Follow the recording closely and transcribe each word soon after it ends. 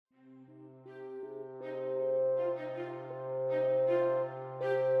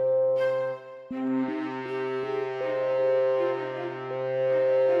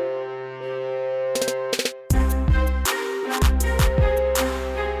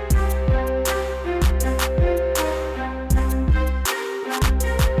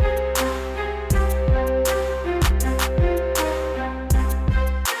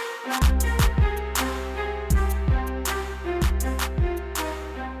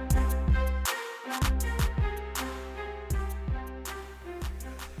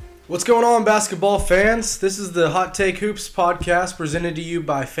What's going on, basketball fans? This is the Hot Take Hoops podcast presented to you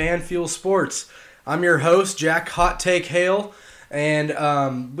by FanFuel Sports. I'm your host, Jack Hot Take Hale, and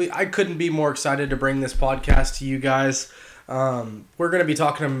I couldn't be more excited to bring this podcast to you guys. We're going to be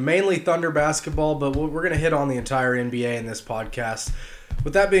talking mainly Thunder basketball, but we're going to hit on the entire NBA in this podcast.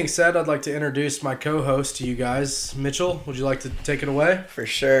 With that being said, I'd like to introduce my co-host to you guys. Mitchell, would you like to take it away? For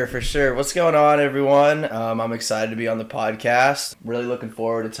sure. What's going on, everyone? I'm excited to be on the podcast. Really looking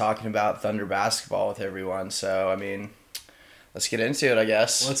forward to talking about Thunder basketball with everyone. So, let's get into it, I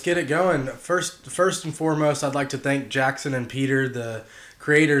guess. Let's get it going. First and foremost, I'd like to thank Jackson and Peter, the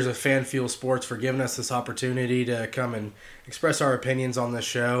creators of FanFuel Sports, for giving us this opportunity to come and express our opinions on this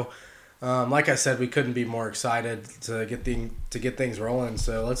show. Like I said, we couldn't be more excited to get things rolling.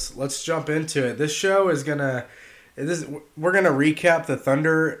 So let's jump into it. This show we're gonna recap the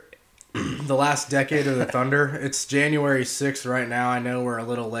Thunder, the last decade of the Thunder. It's January 6th right now. I know we're a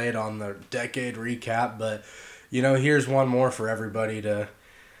little late on the decade recap, but here's one more for everybody to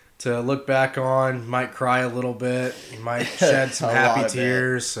look back on. Might cry a little bit. You might shed some happy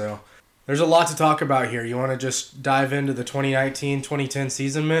tears. So there's a lot to talk about here. You want to just dive into the 2019-2010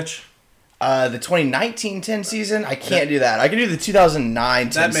 season, Mitch? The 2019-10 season? I can't do that. I can do the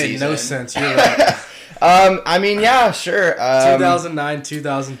 2009-10 season. That made no sense. You're right. Yeah, sure.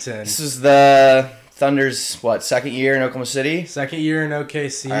 2009-2010. This is the Thunder's, second year in Oklahoma City? Second year in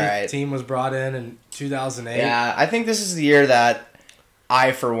OKC. All right. Team was brought in 2008. Yeah, I think this is the year that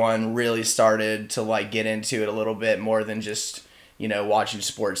I, for one, really started to get into it a little bit more than just, watching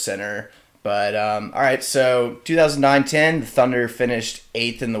Sports Center. But, all right, so 2009-10, the Thunder finished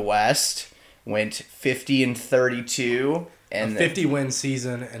 8th in the West, went 50-32. And a 50-win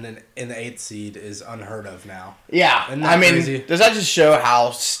season and then in the 8th seed is unheard of now. Yeah, crazy? Does that just show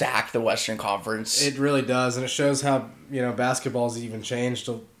how stacked the Western Conference? It really does, and it shows how, basketball's even changed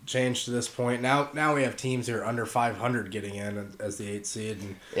to this point. Now we have teams who are under 500 getting in as the 8th seed.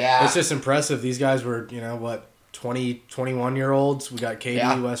 And yeah. It's just impressive. These guys were, 20, 21-year-olds. We got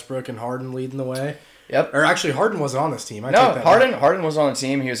KD, Westbrook, and Harden leading the way. Yep. Or actually, Harden wasn't on this team. Harden was on the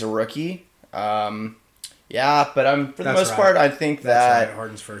team. He was a rookie. Yeah, but for the most part, I think that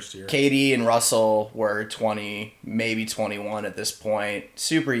Harden's first year. KD and Russell were 20, maybe 21 at this point.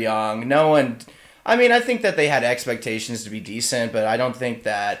 Super young. No one... I think that they had expectations to be decent, but I don't think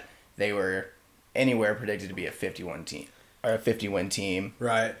that they were anywhere predicted to be a 50-win team or a 50-win team.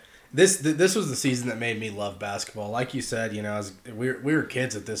 Right. This was the season that made me love basketball. Like you said, we were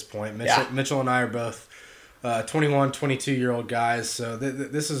kids at this point. Mitchell and I are both 21, 22-year-old guys, so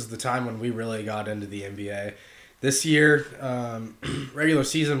this is the time when we really got into the NBA. This year, regular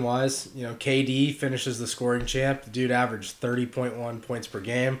season-wise, KD finishes the scoring champ. The dude averaged 30.1 points per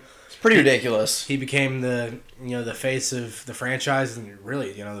game. It's pretty ridiculous. He became the face of the franchise and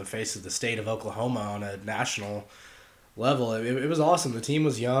really, the face of the state of Oklahoma on a national level. It was awesome. The team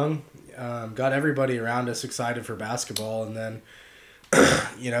was young, got everybody around us excited for basketball, and then,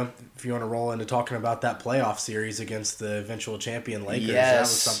 if you want to roll into talking about that playoff series against the eventual champion Lakers, that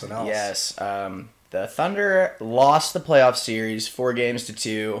was something else. Yes, the Thunder lost the playoff series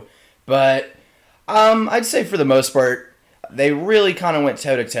 4-2, but I'd say for the most part, they really kind of went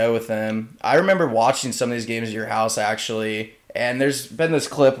toe-to-toe with them. I remember watching some of these games at your house, actually, and there's been this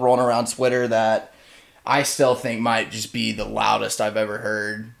clip rolling around Twitter that I still think might just be the loudest I've ever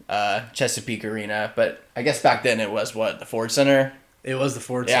heard, Chesapeake Arena. But I guess back then it was, the Ford Center? It was the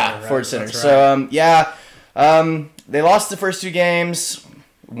Ford Center. Yeah, right? Ford Center. Right. So, they lost the first 2 games,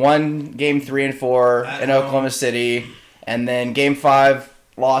 won Game 3 and 4 in Oklahoma City, and then Game 5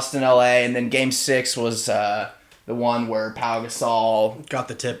 lost in LA, and then Game 6 was the one where Pau Gasol got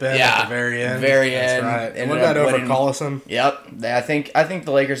the tip in at the very end. That's right. And what that over Collison? Yep. I think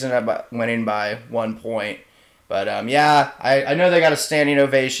the Lakers ended up winning by 1 point. But I know they got a standing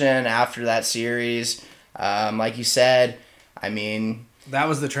ovation after that series. Like you said, that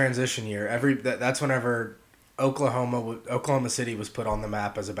was the transition year. That's whenever Oklahoma City was put on the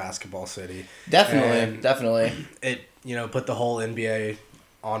map as a basketball city. Definitely. It put the whole NBA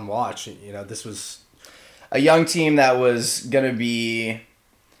on watch. This was a young team that was going to be,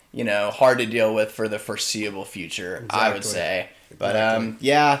 hard to deal with for the foreseeable future, exactly. I would say. But,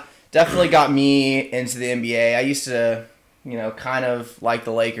 definitely got me into the NBA. I used to, kind of like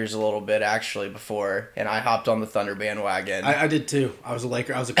the Lakers a little bit, actually, before, and I hopped on the Thunder bandwagon. I did, too. I was a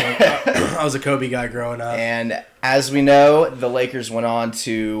Laker. I was a Kobe guy growing up. And as we know, the Lakers went on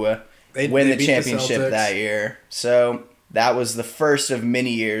to win the championship that year. So... that was the first of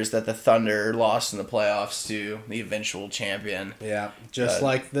many years that the Thunder lost in the playoffs to the eventual champion. Yeah, just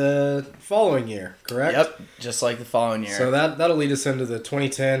like the following year, correct? Yep, just like the following year. So that'll lead us into the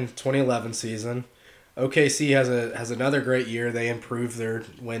 2010-2011 season. OKC has another great year. They improve their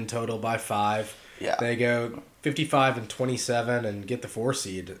win total by 5. Yeah. They go 55-27 and get the 4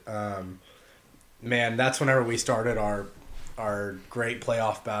 seed. Man, that's whenever we started our great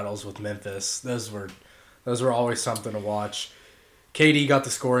playoff battles with Memphis. Those were always something to watch. KD got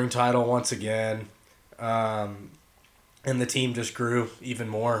the scoring title once again, and the team just grew even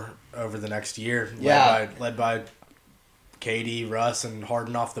more over the next year. Yeah, led by KD, Russ, and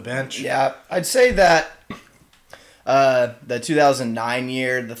Harden off the bench. Yeah, I'd say that the 2009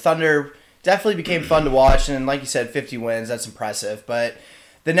 year, the Thunder definitely became fun to watch, and like you said, 50 wins, that's impressive. But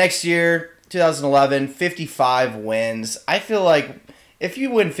the next year, 2011, 55 wins. I feel like if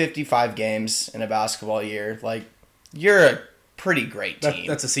you win 55 games in a basketball year, like, you're a pretty great team.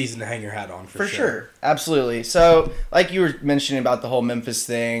 That's a season to hang your hat on, for sure. Absolutely. So, like you were mentioning about the whole Memphis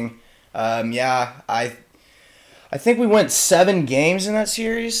thing, I think we went 7 games in that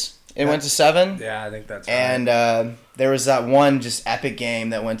series. It went to 7. Yeah, I think that's right. And there was that one just epic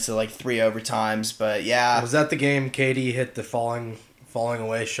game that went to like 3 overtimes. But yeah, was that the game KD hit the falling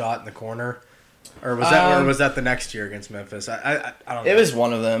away shot in the corner, or was that the next year against Memphis? I don't know. It was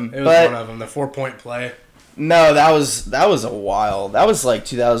one of them. It was one of them. The 4-point play. No, that was a while. That was like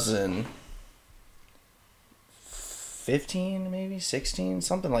 2015, maybe 16,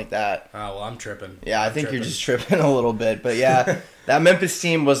 something like that. Oh well, I'm tripping. Yeah, I think you're just tripping a little bit, but yeah, that Memphis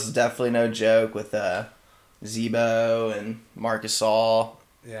team was definitely no joke with Zebo and Marcus Gasol.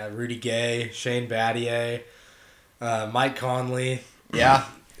 Yeah, Rudy Gay, Shane Battier, Mike Conley. Yeah,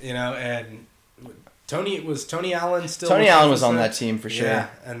 and Tony Allen still. Tony Allen was on that team for sure. Yeah,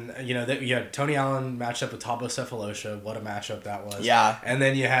 and you had Tony Allen matched up with Thabo Sefolosha. What a matchup that was. Yeah, and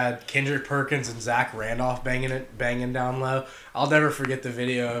then you had Kendrick Perkins and Zach Randolph banging down low. I'll never forget the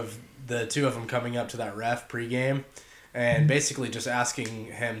video of the two of them coming up to that ref pregame, and basically just asking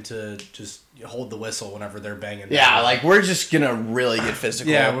him to just hold the whistle whenever they're banging. Yeah, like, we're just gonna really get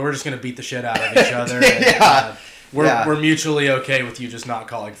physical. Yeah, we're just gonna beat the shit out of each other. Yeah. We're mutually okay with you just not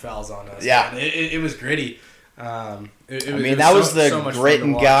calling fouls on us. Yeah, it was gritty. That was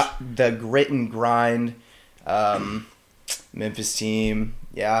the grit and grind Memphis team.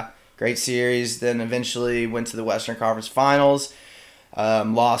 Yeah, great series. Then eventually went to the Western Conference Finals.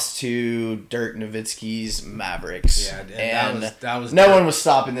 Lost to Dirk Nowitzki's Mavericks. Yeah, and that was no one was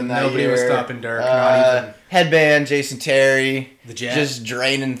stopping them that Nobody year. was stopping Dirk. Not even Headband, Jason Terry, the Jet, just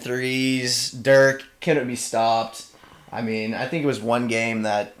draining threes. Dirk couldn't be stopped. I mean, I think it was one game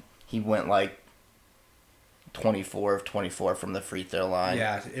that he went like 24 of 24 from the free throw line.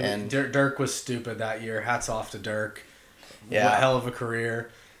 Yeah, Dirk was stupid that year. Hats off to Dirk. Yeah, what a hell of a career.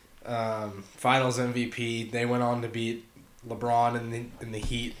 Finals MVP. They went on to beat LeBron and the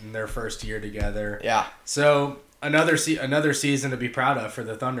Heat in their first year together. Yeah. So another season to be proud of for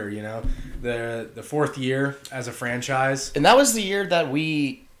the Thunder. The fourth year as a franchise. And that was the year that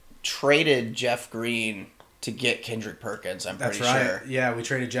we traded Jeff Green to get Kendrick Perkins. I'm pretty sure. Yeah, we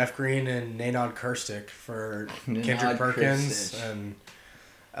traded Jeff Green and Nenad Kirstic for Kendrick Perkins and.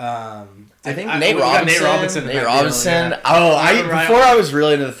 I think Nate Robinson. Yeah. Before I was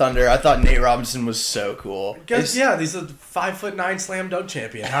really into the Thunder, I thought Nate Robinson was so cool. He's a 5'9" slam dunk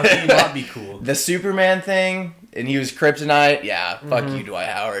champion. How can he not be cool? The Superman thing, and he was kryptonite. Yeah, fuck you, Dwight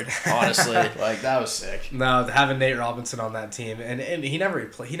Howard. Honestly, like, that was sick. No, having Nate Robinson on that team, and he never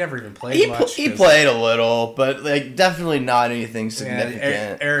even played much. He played a little, but like, definitely not anything significant.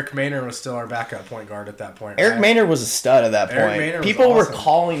 Yeah, Eric Maynard was still our backup point guard at that point. Eric Maynard was a stud at that point. People were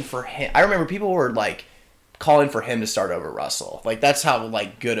calling for him. I remember people were like calling for him to start over Russell. Like, that's how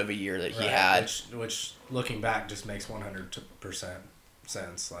like good of a year that he had. Which looking back just makes 100%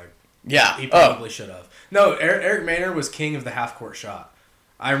 sense. Like, yeah, he probably should have. No, Eric Maynard was king of the half court shot.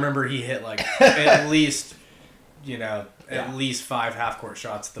 I remember he hit like at least at least 5 half-court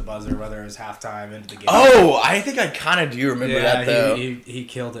shots at the buzzer, whether it was halftime, into the game. Oh, I think I kind of do remember that, though. He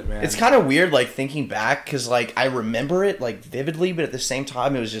killed it, man. It's kind of weird, like, thinking back, because, like, I remember it, like, vividly, but at the same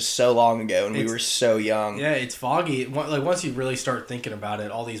time, it was just so long ago, and we were so young. Yeah, it's foggy. Like, once you really start thinking about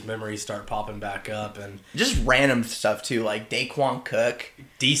it, all these memories start popping back up, and... Just random stuff, too, like Daquan Cook.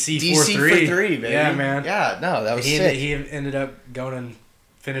 DC for three, baby. Yeah, man. Yeah, no, that was sick. He ended up going and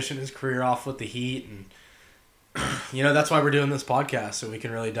finishing his career off with the Heat, and... that's why we're doing this podcast, so we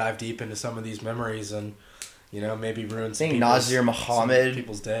can really dive deep into some of these memories and, maybe ruin some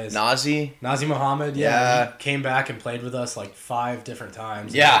people's days. Nazir Muhammad, yeah. He came back and played with us like 5 different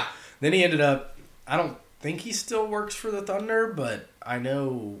times. Yeah. Then he ended up, I don't think he still works for the Thunder, but I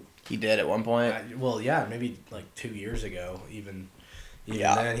know He did at one point. maybe like 2 years ago, even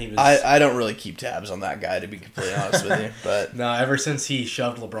Yeah, then he was. I don't really keep tabs on that guy, to be completely honest with you. But No, ever since he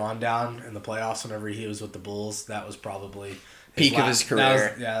shoved LeBron down in the playoffs whenever he was with the Bulls, that was probably peak of his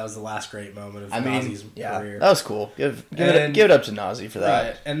career. That was the last great moment of Nazi's career. That was cool. Give it up to Nazi for that.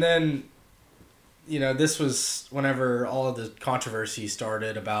 Right. And then, this was whenever all of the controversy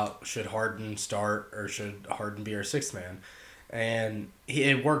started about should Harden start or should Harden be our sixth man. And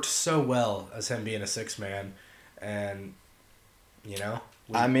it worked so well as him being a sixth man. And, we'll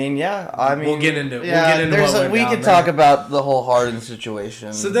get into we could talk about the whole Harden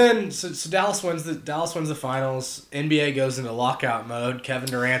situation. So Dallas wins the finals. NBA goes into lockout mode. Kevin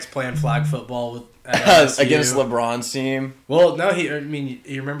Durant's playing flag football against LeBron's team. Well, no, you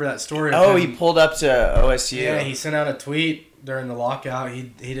remember that story? He pulled up to OSU. Yeah, he sent out a tweet during the lockout. He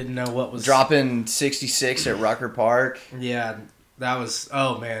didn't know what was dropping 66 at Rucker Park. Yeah. That was,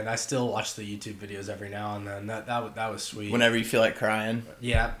 oh man, I still watch the YouTube videos every now and then. That was sweet. Whenever you feel like crying.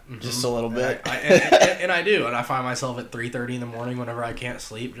 Yeah. Just a little bit. And I do. And I find myself at 3:30 in the morning whenever I can't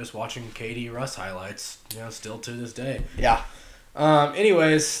sleep just watching KD Russ highlights, still to this day. Yeah.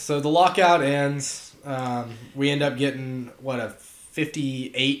 Anyways, so the lockout ends. We end up getting, a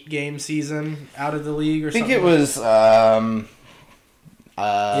 58 game season out of the league or something? I think it was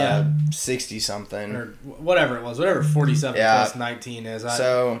 60 something or whatever it was, whatever 47 plus 19 is.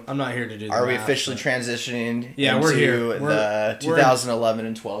 I'm not here to do. Are we officially transitioning? Yeah, we're here. The 2011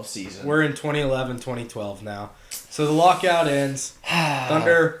 and 12 season. We're in 2011, 2012 now. So the lockout ends.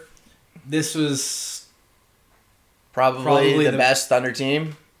 Thunder. This was probably the best Thunder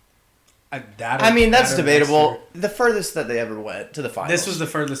team. That's debatable. The furthest that they ever went to the finals. This was the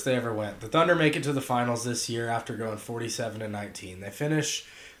furthest they ever went. The Thunder make it to the finals this year after going 47-19. They finish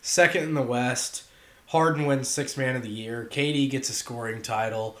second in the West. Harden wins Sixth Man of the Year. KD gets a scoring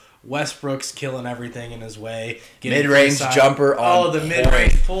title. Westbrook's killing everything in his way. Mid-range jumper on the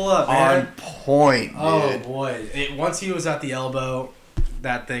mid-range pull-up, man. On point, dude. Oh, boy. Once he was at the elbow,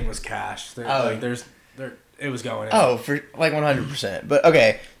 that thing was cash. It was going in. Oh, for 100%. But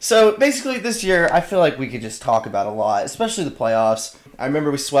okay, so basically this year, I feel like we could just talk about a lot, especially the playoffs. I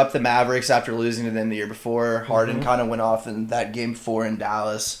remember we swept the Mavericks after losing to them the year before. Harden kind of went off in that Game 4 in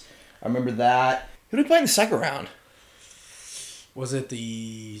Dallas. I remember that. Who did we play in the second round? Was it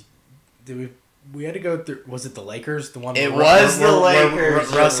the... We had to go through... Was it the Lakers? The one. It was the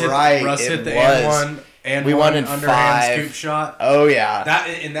Lakers. Russ hit the and one. And we won in underhand 5. scoop shot. Oh yeah.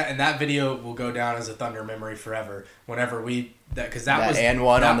 That video will go down as a Thunder memory forever. Whenever because that was and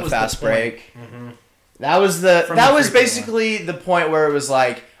one on the fast break. Mm-hmm. That was basically the point where it was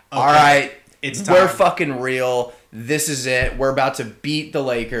like, okay, all right, it's time. We're fucking real. This is it. We're about to beat the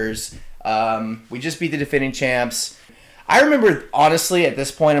Lakers. We just beat the defending champs. I remember, honestly, at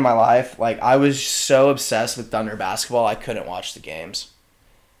this point in my life, I was so obsessed with Thunder basketball, I couldn't watch the games.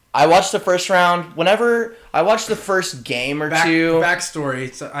 I watched the first round. Whenever I watched the first game or two.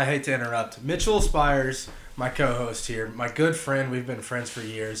 Backstory. So I hate to interrupt. Mitchell Spires, my co-host here, my good friend. We've been friends for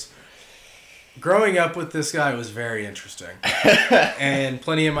years. Growing up with this guy was very interesting, and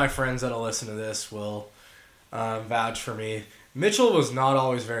plenty of my friends that'll listen to this will vouch for me. Mitchell was not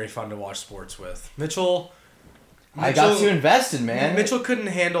always very fun to watch sports with. Mitchell, I got too invested, man. Mitchell couldn't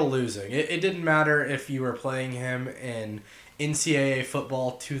handle losing. It didn't matter if you were playing him in NCAA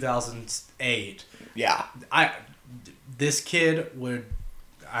football 2008. Yeah. This kid would,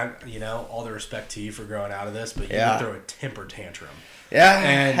 all the respect to you for growing out of this, but you would throw a temper tantrum. Yeah,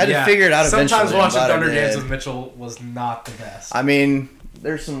 and had to figure it out eventually. Sometimes watching Thunder games with Mitchell was not the best.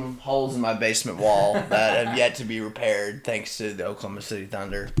 There's some holes in my basement wall that have yet to be repaired thanks to the Oklahoma City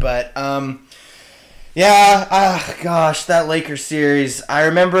Thunder. But, that Lakers series. I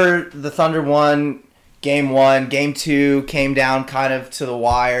remember the Thunder won Game 1. Game 2 came down kind of to the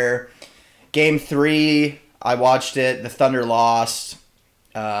wire. Game 3, I watched it. The Thunder lost.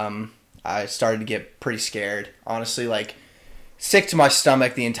 I started to get pretty scared. Honestly, sick to my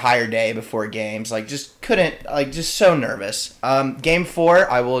stomach the entire day before games. Just so nervous. Game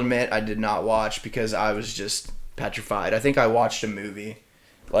 4, I will admit, I did not watch because I was just petrified. I think I watched a movie.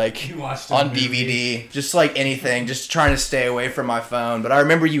 You watched on DVD. Just anything. Just trying to stay away from my phone. But I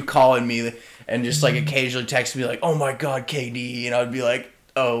remember you calling me and just occasionally texting me oh my God, KD. And I'd be like,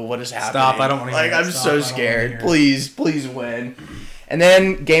 oh, what is happening? Stop, I don't want to hear it. I'm so scared. Please win. And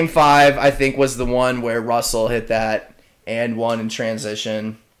then Game 5, I think, was the one where Russell hit that and won in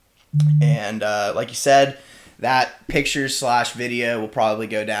transition. And like you said, that picture/video will probably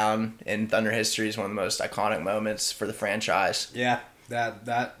go down in Thunder history as one of the most iconic moments for the franchise. Yeah.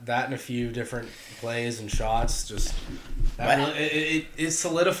 That and a few different plays and shots just that really, it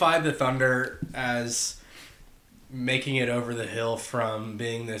solidified the Thunder as making it over the hill from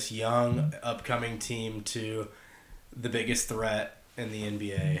being this young upcoming team to the biggest threat in the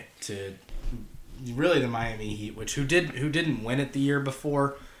NBA to really the Miami Heat, which who didn't win it the year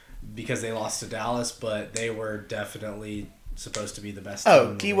before because they lost to Dallas, but they were definitely supposed to be the best team.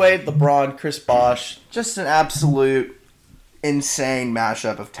 Oh, D-Wade, LeBron, Chris Bosh, just an absolute insane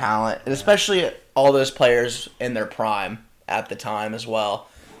mashup of talent, and especially all those players in their prime at the time as well.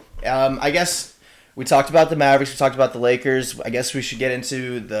 I guess we talked about the Mavericks, we talked about the Lakers. I guess we should get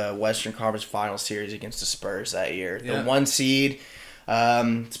into the Western Conference Finals series against the Spurs that year. The 1 seed,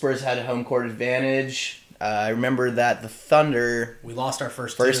 Spurs had a home court advantage. I remember that the Thunder... We lost our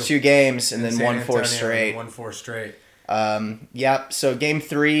first two games and then won 4 straight. Won 4 straight. So game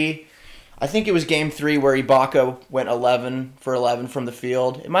 3... I think it was game 3 where Ibaka went 11 for 11 from the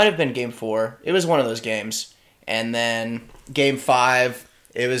field. It might have been game 4. It was one of those games. And then game 5,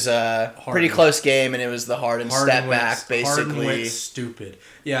 it was a pretty close game, and it was the Harden step back, basically. Harden went stupid.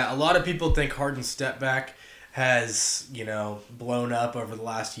 Yeah, a lot of people think Harden's step back has, blown up over the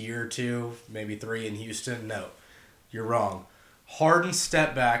last year or 2, maybe 3 in Houston. No, you're wrong. Harden's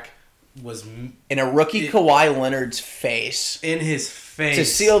step back was... in a rookie Kawhi Leonard's face. In his face. To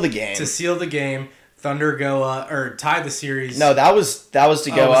seal the game. Thunder go or tie the series. No, that was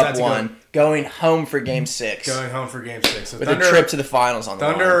to go up 1. Going home for game 6. Going home for game 6. So with a trip to the finals on the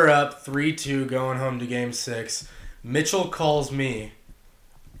line. Thunder are up 3-2 going home to game 6. Mitchell calls me.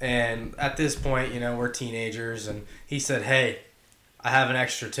 And at this point, we're teenagers. And he said, hey, I have an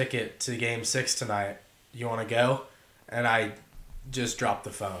extra ticket to game 6 tonight. You want to go? And I just dropped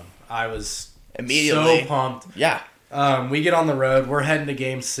the phone. I was immediately so pumped. Yeah. We get on the road. We're heading to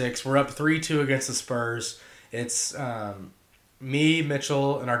game 6. We're up 3-2 against the Spurs. It's me,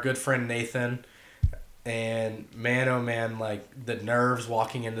 Mitchell, and our good friend Nathan. And man, oh man, like the nerves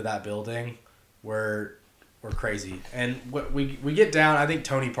walking into that building were crazy. And we get down. I think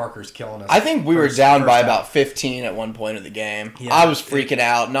Tony Parker's killing us. I think we were down by about 15 at one point of the game. Yeah, I was freaking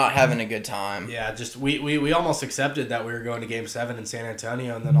out, not having a good time. Yeah, just we almost accepted that we were going to game 7 in San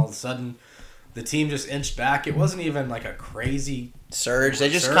Antonio, and then all of a sudden the team just inched back. It wasn't even like a crazy surge. They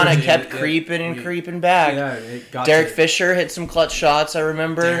just kind of kept creeping back. Yeah, it got Derek Fisher hit some clutch shots, I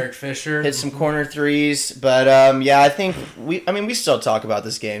remember. Derek Fisher. Hit some corner threes. But, I think we still talk about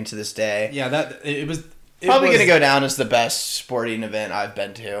this game to this day. Yeah, it was... Probably going to go down as the best sporting event I've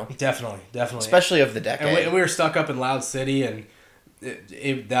been to. Definitely. Especially of the decade. And we were stuck up in Loud City, and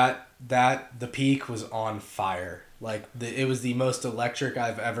the peak was on fire. Like, it was the most electric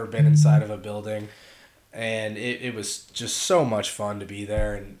I've ever been inside of a building. And it was just so much fun to be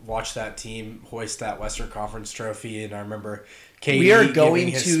there and watch that team hoist that Western Conference trophy. And I remember KD we are going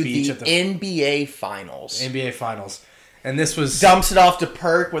giving his to speech the at the NBA Finals. NBA Finals. And this was... Dumps it off to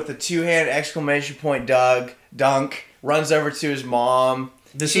Perk with a 2-hand exclamation point dunk. Runs over to his mom.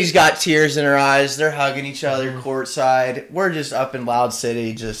 She's got tears in her eyes. They're hugging each other courtside. We're just up in Loud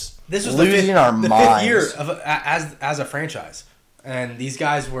City, just losing our minds. The 5th year of as a franchise, and these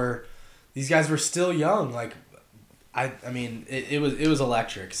guys were still young. Like, I mean, it was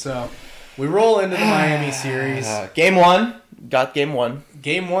electric. So we roll into the Miami series. Game 1, got game 1.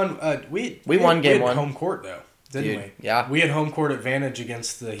 Game 1, we won game 1. Home court though, didn't we? Yeah, we had home court advantage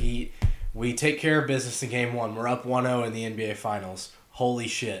against the Heat. We take care of business in game 1. We're up 1-0 in the NBA Finals. Holy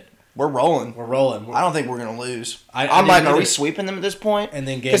shit. We're rolling. I don't think we're going to lose. I'm like, are we sweeping them at this point? And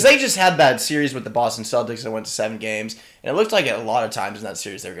then because they just had that series with the Boston Celtics that went to 7 games, and it looked like a lot of times in that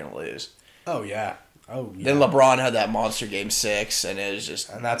series they were going to lose. Oh, yeah. Then LeBron had that monster game 6, and it was just...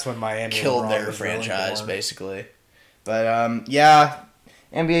 And that's when Miami killed their franchise, basically. But,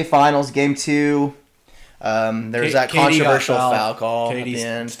 NBA Finals, Game 2... there was that controversial foul call at the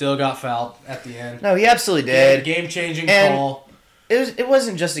end. Still got fouled at the end. No, he absolutely did. Game-changing call. It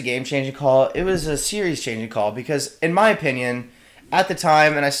wasn't just a game-changing call. It was a series-changing call because, in my opinion, at the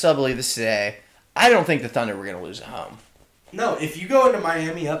time, and I still believe this today, I don't think the Thunder were going to lose at home. No, if you go into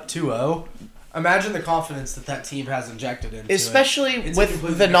Miami up 2-0, imagine the confidence that team has injected into especially it.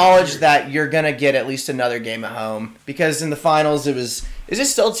 With the knowledge that you're going to get at least another game at home. Because in the finals, it was... Is it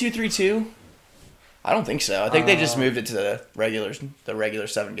still 2-3-2? I don't think so. I think they just moved it to the regular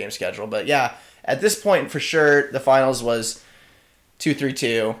 7-game schedule. But yeah, at this point, for sure, the finals was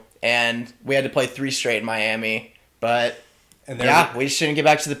 2-3-2, and we had to play 3 straight in Miami. But we just didn't get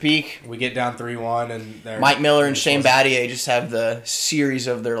back to the peak. We get down 3-1, and Mike Miller and Shane Battier just have the series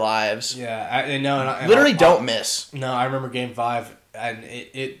of their lives. Yeah, I know. Literally don't miss. No, I remember Game 5, and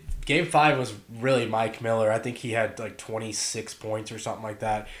Game 5 was really Mike Miller. I think he had like 26 points or something like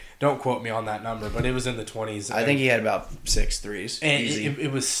that. Don't quote me on that number, but it was in the 20s. I think he had about 6 threes. And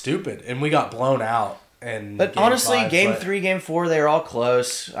it was stupid, and we got blown out. But honestly, Game 3, Game 4, they were all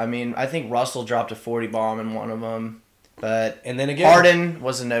close. I mean, I think Russell dropped a 40 bomb in one of them. But and then again, Harden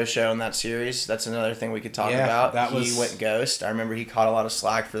was a no-show in that series. That's another thing we could talk about. He went ghost. I remember he caught a lot of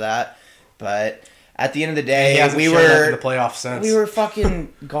slack for that. But at the end of the day, we were in the playoffs since. We were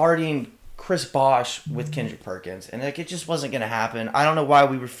fucking guarding Chris Bosh with Kendrick Perkins, and like it just wasn't going to happen. I don't know why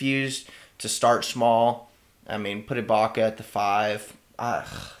we refused to start small. I mean, put Ibaka at the 5.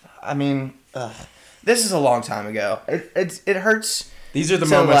 This is a long time ago. It hurts. These are the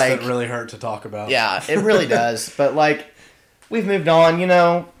moments that really hurt to talk about. Yeah, it really does. But like, we've moved on. You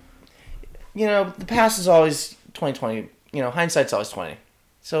know, the past is always 2020. You know, hindsight's always 20.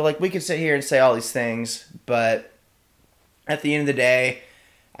 So like, we could sit here and say all these things, but at the end of the day,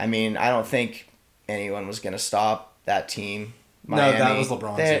 I mean, I don't think anyone was going to stop that team. Miami. No, that was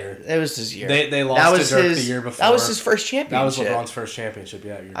LeBron's year. It was his year. They lost to Dirk the year before. That was his first championship. That was LeBron's first championship.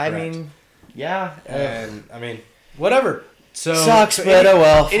 Yeah, you're correct. I mean, yeah, and I mean, whatever. So sucks, but oh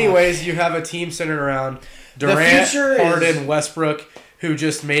well. Anyways, you have a team centered around Durant, Harden, Westbrook, who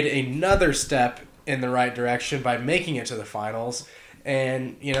just made another step in the right direction by making it to the finals.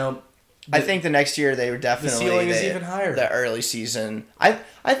 And you know, I think the next year they were definitely the ceiling is even higher. The early season, I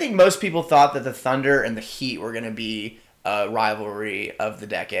think most people thought that the Thunder and the Heat were going to be a rivalry of the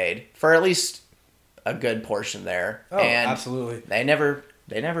decade for at least a good portion there. Oh, and absolutely. They never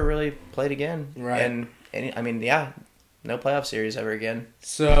really played again. Right. And I mean, yeah, no playoff series ever again.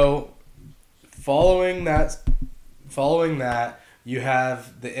 So, following that, you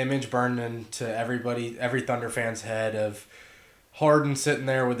have the image burned into every Thunder fan's head of Harden sitting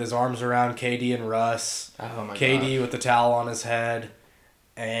there with his arms around KD and Russ. Oh my KD God. with the towel on his head.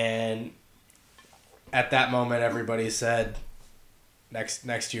 And at that moment, everybody said,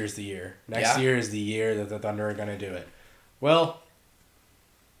 next year's the year. Next year is the year that the Thunder are going to do it. Well,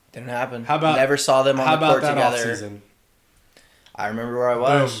 didn't happen. How about never saw them on the court that together? Offseason? I remember where I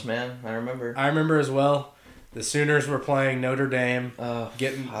was, man. I remember. I remember as well. The Sooners were playing Notre Dame, Oh,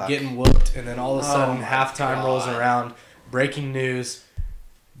 getting whooped, and then all of a sudden halftime rolls around. Breaking news: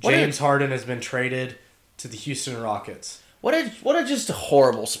 James Harden has been traded to the Houston Rockets. What a just a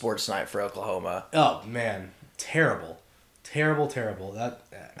horrible sports night for Oklahoma. Oh man, terrible. That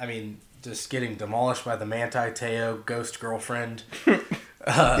just getting demolished by the Manti Te'o ghost girlfriend.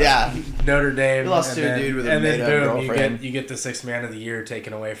 Yeah, Notre Dame. You lost to a dude with a made-up girlfriend. You get the sixth man of the year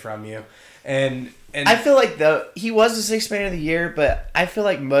taken away from you, and I feel like he was the sixth man of the year, but I feel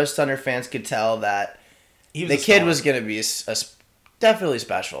like most Thunder fans could tell that the kid was going to be definitely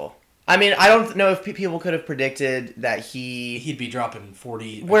special. I mean, I don't know if people could have predicted that he'd be dropping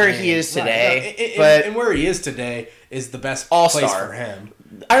 40 where he is today. Right. But and where he is today is the best all-star place for him.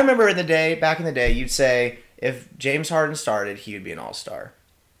 I remember back in the day, you'd say if James Harden started, he would be an all-star.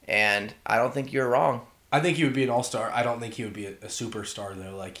 And I don't think you're wrong. I think he would be an all-star. I don't think he would be a superstar,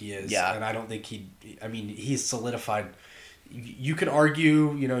 though, like he is. Yeah. And I don't think he's solidified. You can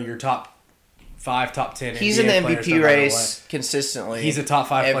argue, your top 5, top 10 He's NBA in the players, MVP race consistently. He's a top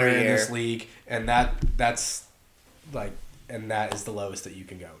 5 player year in this league, and that's like, and that is the lowest that you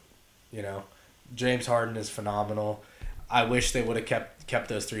can go. James Harden is phenomenal. I wish they would have kept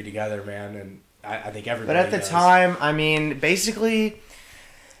those three together, man, and I think everybody But at the time, I mean, basically,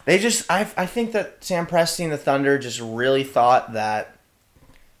 they just I think that Sam Presti and the Thunder just really thought that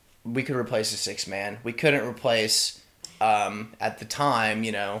we could replace a six man. We couldn't replace at the time,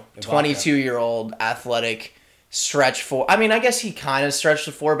 22-year-old athletic stretch four. I mean, I guess he kind of stretched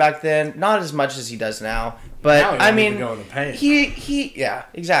the floor back then, not as much as he does now. But now he go in the paint. He yeah,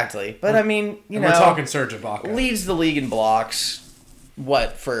 exactly. But I mean, we're talking Serge Ibaka. Leads the league in blocks.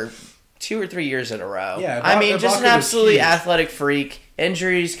 What, for 2 or 3 years in a row? Yeah, I mean, just an absolutely huge. athletic freak.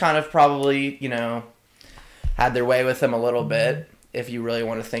 Injuries kind of probably, had their way with him a little bit, if you really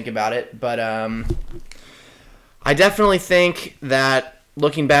want to think about it. But I definitely think that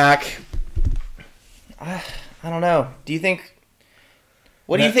looking back, I don't know. What do you think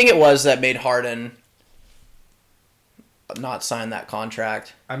it was that made Harden not sign that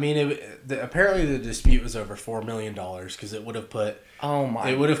contract? I mean, apparently the dispute was over $4 million because it would have put put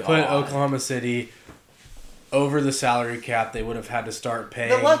Oklahoma City over the salary cap. They would have had to start paying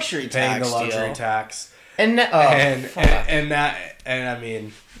the luxury tax. And I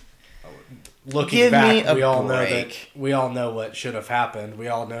mean, looking back, we all know what should have happened. We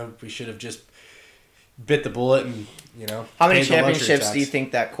all know we should have just bit the bullet and How many championships do you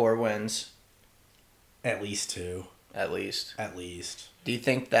think that core wins? At least 2. at least. At least. Do you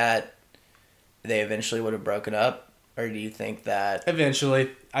think that they eventually would have broken up, or do you think that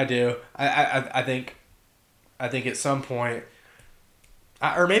Eventually, I do. I think at some point,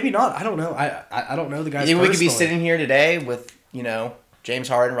 or maybe not. I don't know. I don't know the guys. you think we could be personally. sitting here today with James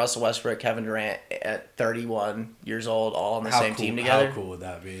Harden, Russell Westbrook, Kevin Durant at 31 years old, all on the same team together? How cool would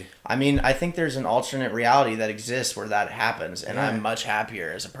that be? I mean, I think there's an alternate reality that exists where that happens, and I'm much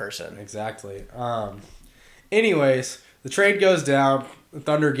happier as a person. Exactly. Anyways, the trade goes down. The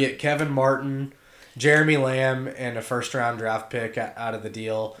Thunder get Kevin Martin, Jeremy Lamb, and a first-round draft pick out of the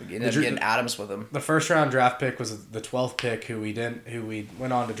deal. We ended up getting Adams with him. The first-round draft pick was the 12th pick, who we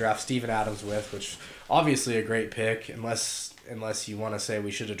went on to draft Steven Adams with, which obviously a great pick, unless you want to say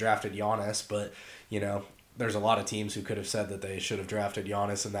we should have drafted Giannis, but there's a lot of teams who could have said that they should have drafted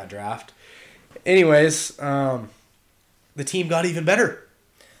Giannis in that draft. Anyways, the team got even better.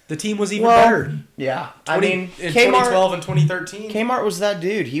 The team was even better. Yeah. In 2012 and 2013. Kmart was that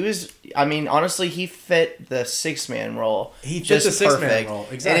dude. He was, honestly, he fit the six-man role. He fit just the six-man perfect. role,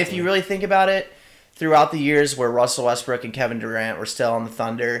 exactly. And if you really think about it, throughout the years where Russell Westbrook and Kevin Durant were still on the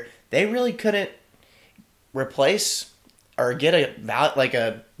Thunder, they really couldn't replace or get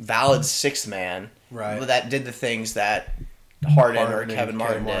a valid sixth man that did the things that Harden or Kevin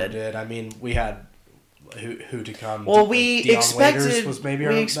Martin did. I mean, we had who to come. Well, we Deion expected Waiters was maybe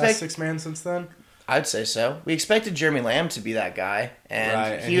our best sixth man since then. I'd say so. We expected Jeremy Lamb to be that guy,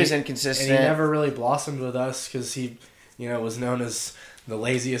 and he was inconsistent. And he never really blossomed with us because he, was known as the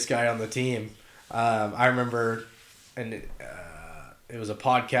laziest guy on the team. I remember, and it was a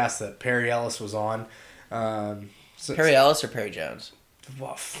podcast that Perry Ellis was on. Perry Ellis or Perry Jones?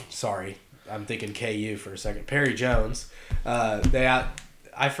 Sorry, I'm thinking KU for a second. Perry Jones.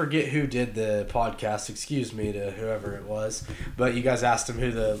 I forget who did the podcast. Excuse me to whoever it was, but you guys asked him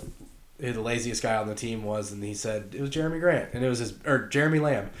who the laziest guy on the team was, and he said it was Jeremy Grant, and it was Jeremy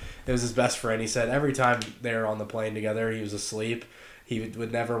Lamb. It was his best friend. He said every time they were on the plane together, he was asleep. He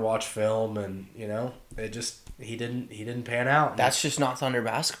would never watch film, and he didn't pan out. That's just not Thunder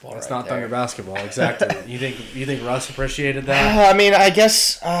basketball. That's right not there. Thunder basketball. Exactly. You think Russ appreciated that? I mean, I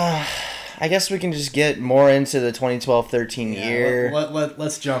guess we can just get more into the 2012-13 year.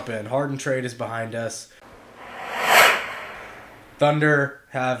 Let's jump in. Harden trade is behind us. Thunder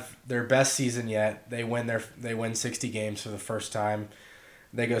have their best season yet. They win 60 games for the first time.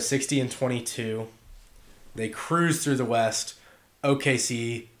 They go 60-22. They cruise through the West.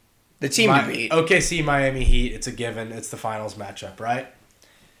 OKC, the team to beat. OKC, Miami Heat. It's a given. It's the finals matchup, right?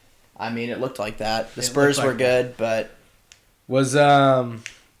 I mean, it looked like that. The Spurs were good, but was KD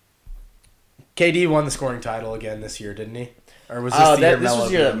won the scoring title again this year, didn't he? Or was this the year this was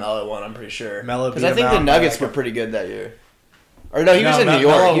the year that Melo won, I'm pretty sure. Because I think the Nuggets were pretty good that year. Or no, he was in New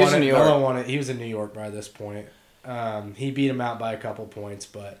York. He was in New York. Melo won it. He was in New York by this point. He beat him out by a couple points,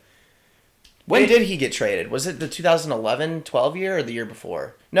 but... When did he get traded? Was it the 2011-12 year or the year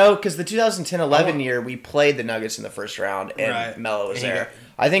before? No, because the 2010-11 year, we played the Nuggets in the first round, and Melo was there.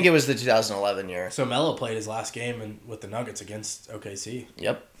 I think it was the 2011 year. So Melo played his last game with the Nuggets against OKC.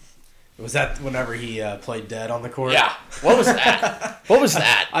 Yep. Was that whenever he played dead on the court? Yeah. What was that? What was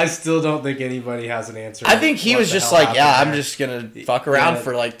that? I still don't think anybody has an answer. I think he was just like, I'm just going to fuck around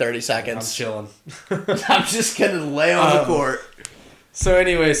for like 30 seconds. I'm chilling. I'm just going to lay on the court. So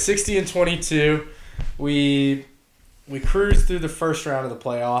anyway, 60-22, we cruised through the first round of the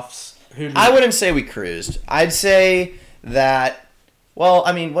playoffs. I wouldn't say we cruised. I'd say that, well,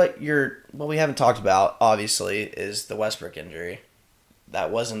 I mean, what we haven't talked about, obviously, is the Westbrook injury. That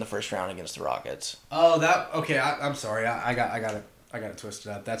was in the first round against the Rockets. Oh, okay. I'm sorry. I got it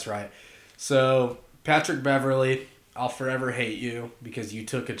twisted up. That's right. So Patrick Beverley, I'll forever hate you because you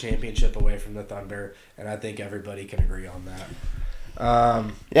took a championship away from the Thunder, and I think everybody can agree on that.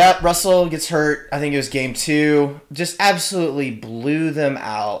 Yeah, Russell gets hurt. I think it was game 2. Just absolutely blew them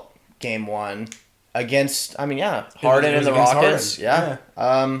out game 1 against, Harden and the Rockets. Harden.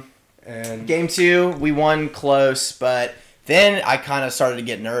 Yeah. And game 2, we won close, but then I kind of started to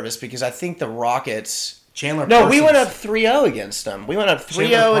get nervous because I think the Rockets... we went up 3-0 against them. We went up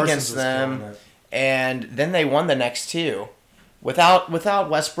 3-0 against them, and then they won the next 2. Without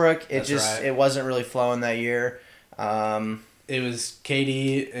Westbrook, it wasn't really flowing that year. It was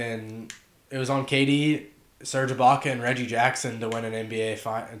KD, and it was on KD, Serge Ibaka, and Reggie Jackson to win the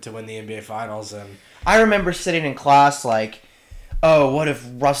NBA Finals. And I remember sitting in class like, oh, what if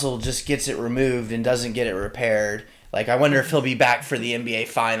Russell just gets it removed and doesn't get it repaired? Like, I wonder if he'll be back for the NBA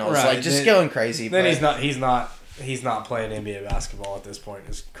Finals. Right. Like, just going crazy. Then he's not playing NBA basketball at this point in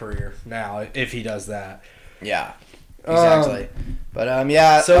his career now. If he does that, yeah. Exactly. But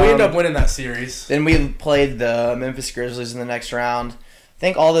yeah. So we ended up winning that series. Then we played the Memphis Grizzlies in the next round. I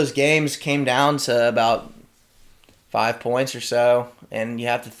think all those games came down to about 5 points or so, and you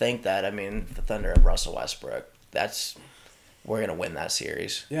have to think that. I mean, the Thunder of Russell Westbrook. We're gonna win that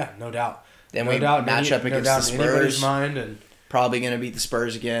series. Yeah, no doubt. Then No we doubt, match up against the anybody's Spurs. mind, and Probably gonna beat the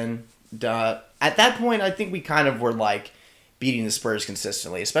Spurs again. At that point, I think we kind of were like beating the Spurs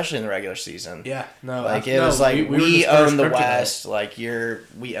consistently, especially in the regular season. yeah, no, Like no, it was like were the we Spurs own the kryptonite. West. Like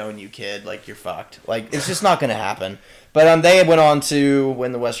we own you, kid. Like you're fucked. Like it's just not gonna happen. But they went on to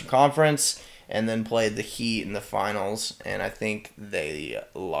win the Western Conference and then played the Heat in the finals, and I think they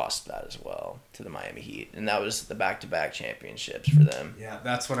lost that as well to the Miami Heat, and that was the back-to-back championships for them. Yeah,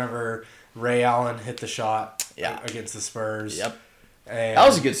 that's whenever Ray Allen hit the shot against the Spurs. Yep, And that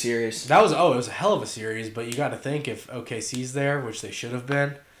was a good series. it was a hell of a series, but you got to think if OKC's there, which they should have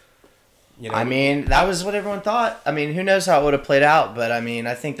been. You know, I mean, that was what everyone thought. I mean, who knows how it would have played out, but I mean,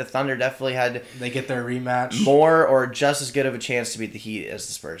 I think the Thunder definitely had they get their rematch. more or just as good of a chance to beat the Heat as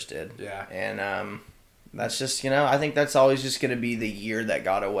the Spurs did. Yeah. And that's just, I think that's always just going to be the year that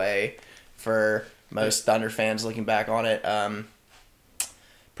got away for most Thunder fans looking back on it.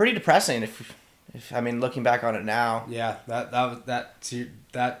 Pretty depressing if I mean, looking back on it now. Yeah,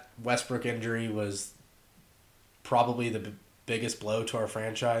 that Westbrook injury was probably the biggest blow to our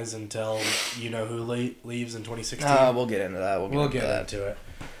franchise until who leaves in 2016. We'll get into that. We'll get into it.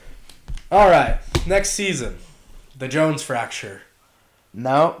 All right, next season, the Jones fracture.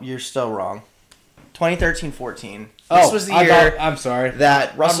 No, you're still wrong. 2013-14. This was the year I'm sorry.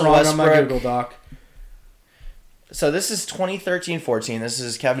 that Russell I'm wrong Westbrook. on my Google Doc. So this is 2013-14. This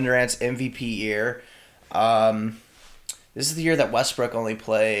is Kevin Durant's MVP year. This is the year that Westbrook only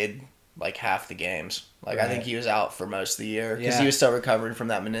played like half the games. Like I think he was out for most of the year because he was still recovering from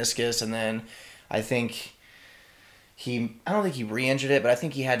that meniscus, and then I think I don't think he re-injured it, but I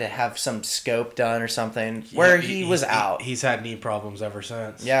think he had to have some scope done or something where he was out. He's had knee problems ever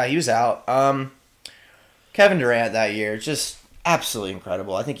since. Yeah, he was out. Kevin Durant that year, just absolutely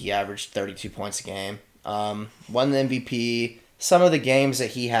incredible. I think he averaged 32 points a game. Won the MVP. Some of the games that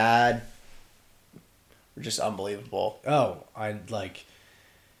he had were just unbelievable. Oh,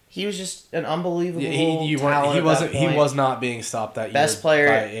 He was just an unbelievable he talent. He was not being stopped that year. Best player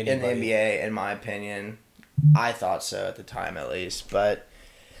by in the anybody. NBA, in my opinion. I thought so at the time, at least. But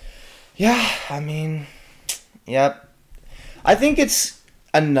yeah, I mean, yep. I think it's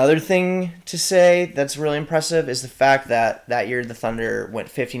another thing to say that's really impressive is the fact that year the Thunder went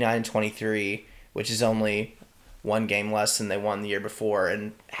 59-23, which is only one game less than they won the year before,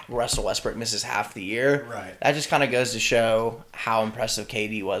 and Russell Westbrook misses half the year. Right. That just kind of goes to show how impressive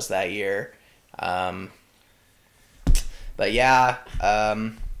KD was that year. But yeah,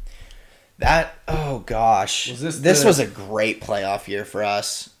 oh gosh, this was a great playoff year for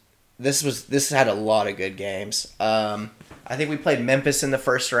us. This had a lot of good games. I think we played Memphis in the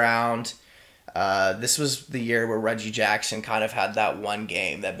first round. This was the year where Reggie Jackson kind of had that one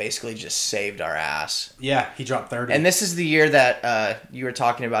game that basically just saved our ass. Yeah, he dropped 30. And this is the year that you were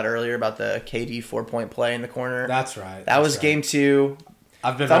talking about earlier about the KD 4-point play in the corner. That's right. That was game 2.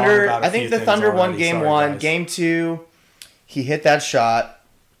 I've been Thunder. wrong about a I think few the things Thunder won already. game Sorry, 1. guys. Game 2, he hit that shot,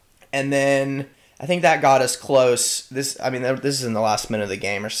 and then I think that got us close. This is in the last minute of the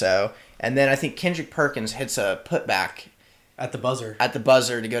game or so, and then I think Kendrick Perkins hits a putback at the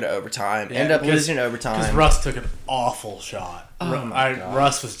buzzer to go to overtime. End up losing overtime because Russ took an awful shot. Oh my God.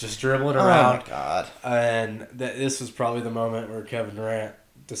 Russ was just dribbling Oh around. my God! And this was probably the moment where Kevin Durant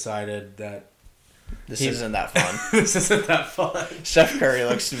decided that This isn't that fun. this isn't that fun. Steph Curry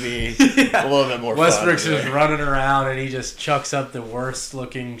looks to be a little bit more Westbrook's fun. just running around and he just chucks up the worst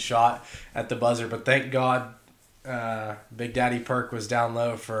looking shot at the buzzer. But thank God Big Daddy Perk was down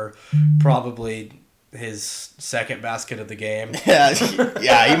low for probably his second basket of the game. Yeah,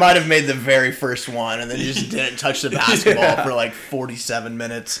 he might have made the very first one and then just didn't touch the basketball for like 47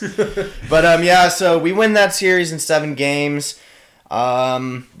 minutes. But so we win that series in 7 games.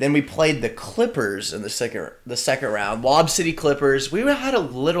 Then we played the Clippers in the second round. Lob City Clippers. We had a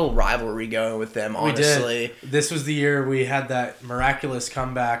little rivalry going with them, honestly. We did. This was the year we had that miraculous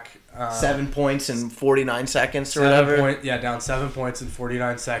comeback. 7 points in 49 seconds or whatever. Down 7 points in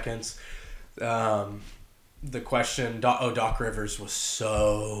 49 seconds. The question, Doc Rivers was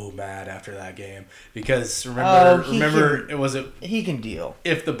so mad after that game because he can deal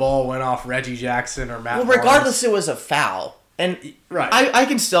if the ball went off Reggie Jackson or Matt. Well, regardless, it was a foul. And right. I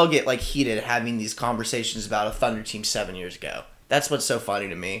can still get heated having these conversations about a Thunder team 7 years ago. That's what's so funny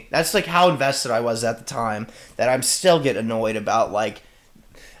to me. That's how invested I was at the time that I'm still get annoyed about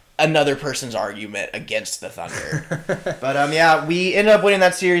another person's argument against the Thunder. But yeah, we ended up winning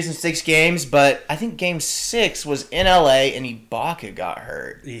that series in 6 games, but I think game 6 was in LA and Ibaka got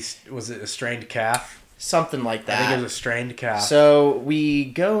hurt. Was it a strained calf? Something like that. I think it was a strained calf. So we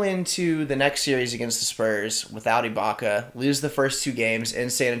go into the next series against the Spurs without Ibaka, lose the first 2 games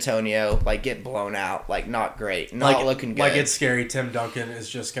in San Antonio, like get blown out, like not great, not looking good. Like it's scary. Tim Duncan is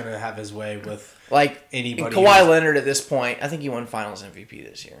just gonna have his way with like anybody. Kawhi Leonard at this point, I think he won Finals MVP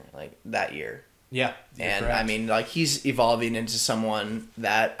this year, like that year. Yeah, and correct. I mean, like he's evolving into someone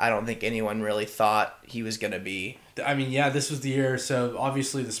that I don't think anyone really thought he was gonna be. I mean, yeah, this was the year. So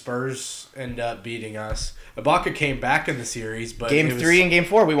obviously the Spurs end up beating us. Ibaka came back in the series, but Game 3 and Game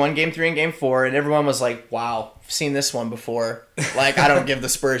 4, we won Game 3 and Game 4, and everyone was like, "Wow, I've seen this one before." Like, I don't give the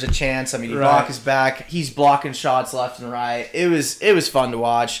Spurs a chance. I mean, Ibaka's back. He's blocking shots left and right. It was fun to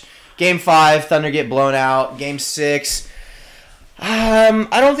watch. Game 5, Thunder get blown out. Game 6. I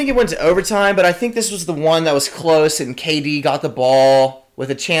don't think it went to overtime, but I think this was the one that was close, and KD got the ball with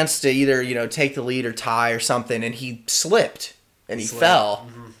a chance to either, take the lead or tie or something, and he slipped, and he fell.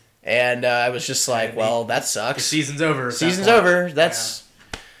 Mm-hmm. And I was just like, well, that sucks. The season's over. Season's over. That's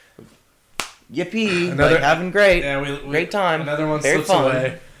yippee. Having great. Yeah, great time. Another one Very slips fun.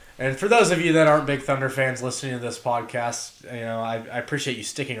 away. And for those of you that aren't big Thunder fans listening to this podcast, I appreciate you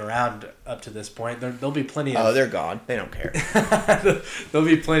sticking around up to this point. There'll be plenty of... Oh, they're gone. They don't care. There'll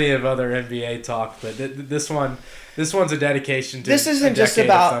be plenty of other NBA talk, but this one's a dedication to this isn't just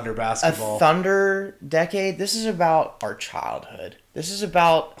about Thunder basketball. A Thunder decade. This is about our childhood. This is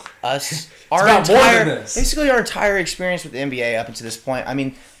about us. More than this. Basically, our entire experience with the NBA up until this point. I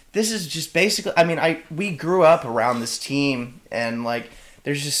mean, this is just basically... I mean, we grew up around this team, and,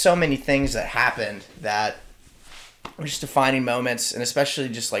 there's just so many things that happened that were just defining moments, and especially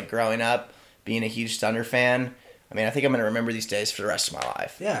just, growing up, being a huge Thunder fan. I mean, I think I'm going to remember these days for the rest of my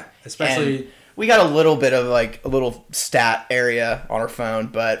life. Yeah, especially... And we got a little bit of, a little stat area on our phone,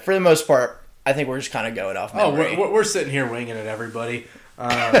 but for the most part, I think we're just kind of going off memory. Oh, we're sitting here winging it, everybody.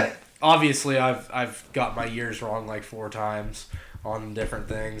 Obviously, I've got my years wrong 4 times on different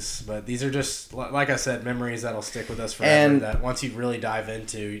things, but these are just, like I said, memories that'll stick with us forever, and that once you really dive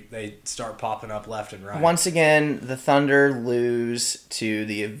into, they start popping up left and right. Once again, the Thunder lose to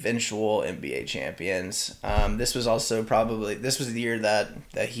the eventual NBA champions. This was the year that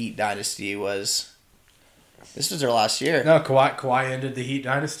the Heat dynasty was. This was their last year. No, Kawhi ended the Heat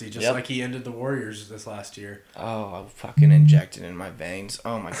dynasty just like he ended the Warriors this last year. Oh, I fucking injected in my veins.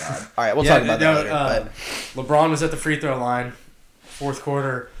 Oh my god. All right, we'll talk about that later. But LeBron was at the free throw line. 4th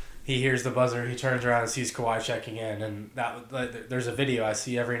quarter, he hears the buzzer. He turns around and sees Kawhi checking in, and there's a video I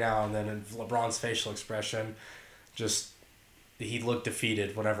see every now and then, and LeBron's facial expression, just he looked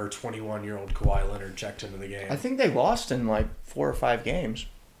defeated whenever 21-year-old Kawhi Leonard checked into the game. I think they lost in 4 or 5 games.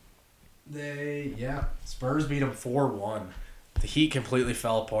 Spurs beat them 4-1. The Heat completely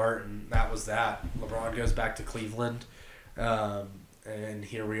fell apart, and that was that. LeBron goes back to Cleveland, and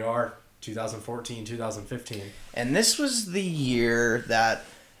here we are. 2014, 2015. And this was the year that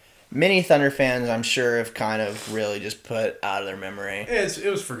many Thunder fans, I'm sure, have kind of really just put out of their memory. It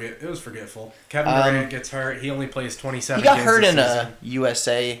was forgetful. Kevin Durant gets hurt. He only plays 27 games. He got games hurt in season. a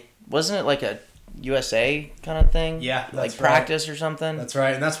USA. Wasn't it like a USA kind of thing? Yeah, that's practice or something? That's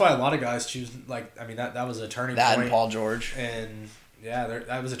right. And that's why a lot of guys choose, that was a turning point. That and Paul George. And,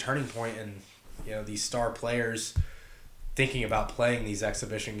 that was a turning point in, these star players thinking about playing these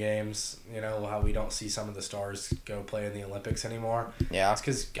exhibition games, how we don't see some of the stars go play in the Olympics anymore. Yeah. It's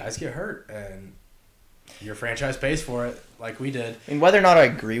because guys get hurt, and your franchise pays for it, like we did. I mean, whether or not I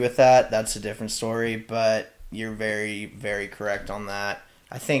agree with that, that's a different story, but you're very, very correct on that.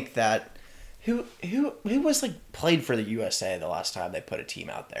 I think that who was played for the USA the last time they put a team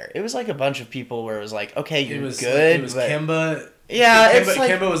out there? It was a bunch of people where it was okay, you're good. It was Kemba. Yeah,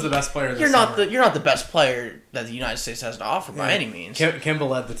 Kemba was the best player. You're not the best player that the United States has to offer by any means. Kemba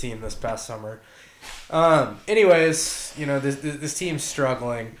led the team this past summer. Anyways, this team's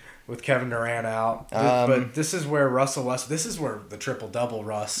struggling with Kevin Durant out, but this is where Russell Westbrook. This is where the triple double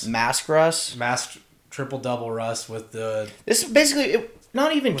Russ, mask triple double Russ with the. This is basically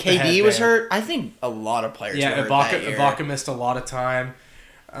not even KD was hurt. I think a lot of players. Yeah, were hurt that year. Ibaka missed a lot of time.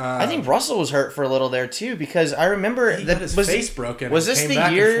 I think Russell was hurt for a little there too, because I remember he got his face broken. Was this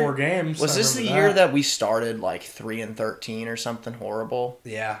the year? In 4 games. Was this the year that we started 3-13 or something horrible?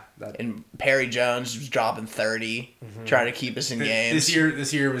 Yeah. And Perry Jones was dropping 30, trying to keep us in games.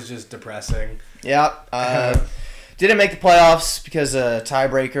 This year was just depressing. Yeah. Didn't make the playoffs because of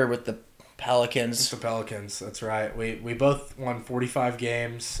tiebreaker with the Pelicans. The Pelicans. That's right. We both won 45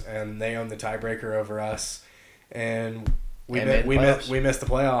 games, and they owned the tiebreaker over us, and we missed the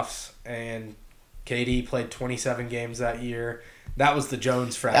playoffs, and KD played 27 games that year. That was the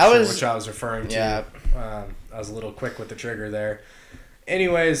Jones fracture, which I was referring to. Yeah. I was a little quick with the trigger there.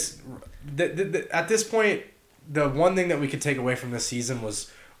 Anyways, at this point, the one thing that we could take away from this season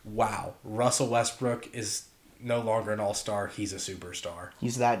was, wow, Russell Westbrook is no longer an all-star. He's a superstar.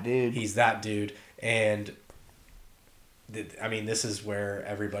 He's that dude. And, I mean, this is where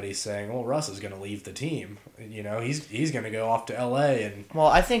everybody's saying, well, Russ is going to leave the team. You know, he's going to go off to L.A. and Well,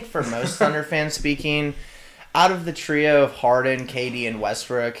 I think for most Thunder fans speaking, out of the trio of Harden, KD, and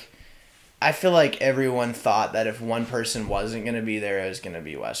Westbrook, I feel like everyone thought that if one person wasn't going to be there, it was going to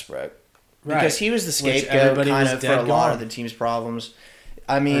be Westbrook. Right. Because he was the scapegoat kind of for a lot of the team's problems.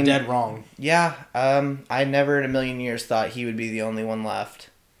 I mean, dead wrong. Yeah, I never in a million years thought he would be the only one left.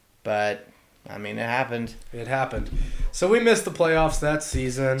 But, I mean, it happened. It happened. So we missed the playoffs that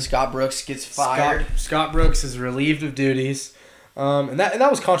season. Scott Brooks gets fired. Scott Brooks is relieved of duties. And that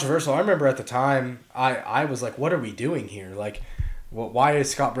was controversial. I remember at the time, I was like, what are we doing here? Like, why is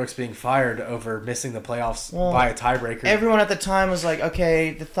Scott Brooks being fired over missing the playoffs by a tiebreaker? Everyone at the time was like,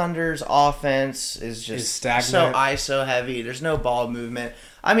 okay, the Thunder's offense is just stagnant. So ISO heavy. There's no ball movement.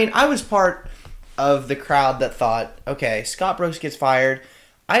 I mean, I was part of the crowd that thought, okay, Scott Brooks gets fired.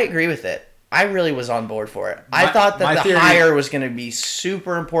 I agree with it. I really was on board for it. I thought that the hire was going to be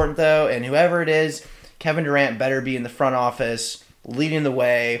super important, though, and whoever it is, Kevin Durant better be in the front office, leading the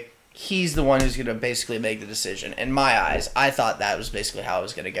way. He's the one who's going to basically make the decision. In my eyes, I thought that was basically how it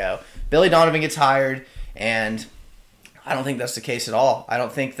was going to go. Billy Donovan gets hired, and I don't think that's the case at all. I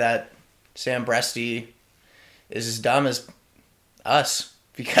don't think that Sam Presti is as dumb as us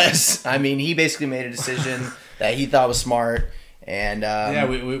because, I mean, he basically made a decision that he thought was smart. And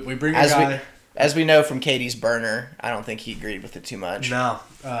we bring a guy. As we know from Katie's burner, I don't think he agreed with it too much. No,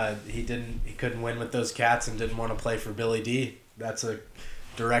 he didn't. He couldn't win with those cats and didn't want to play for Billy D. That's a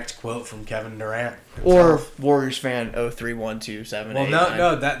direct quote from Kevin Durant himself. Or Warriors fan 031278. Well,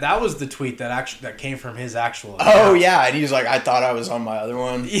 no, that was the tweet that came from his actual account. Oh yeah, and he was like, I thought I was on my other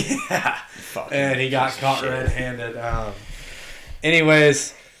one. Yeah, and he got caught red-handed.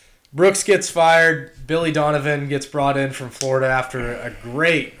 Anyways, Brooks gets fired. Billy Donovan gets brought in from Florida after a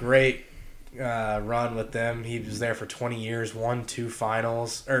great run with them. He was there for 20 years, won 2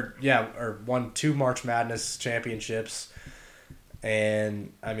 finals, won 2 March Madness championships.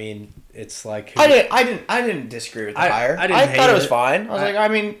 And I mean, it's like I didn't disagree with the hire. I thought it was fine. I was like, I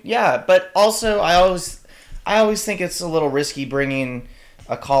mean, yeah, but also I always think it's a little risky bringing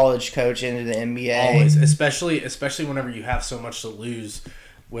a college coach into the NBA. Always, especially whenever you have so much to lose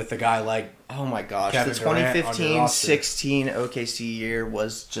with a guy like oh my gosh, Kevin the 2015-16 OKC year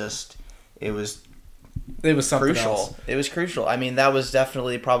was just it was something crucial. Else. It was crucial. I mean, that was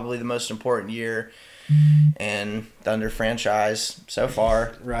definitely probably the most important year in Thunder franchise so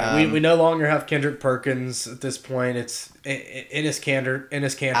far. Right. We no longer have Kendrick Perkins at this point. It's Enes Kanter.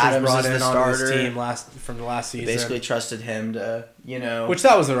 Enes Kanter's brought in on this team from the last season. Basically trusted him to, Which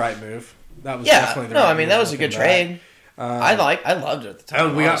that was the right move. That was definitely the right move. I mean, that was a good trade. I loved it at the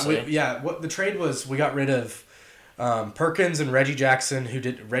time. What the trade was, we got rid of Perkins and Reggie Jackson,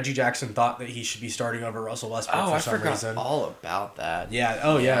 Reggie Jackson thought that he should be starting over Russell Westbrook for some reason. I forgot all about that. Yeah.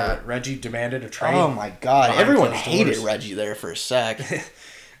 Oh, yeah. Reggie demanded a trade. Oh, my God. Everyone hated Reggie there for a sec.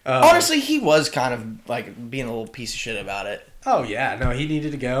 Honestly, he was kind of like being a little piece of shit about it. Oh, yeah. No, he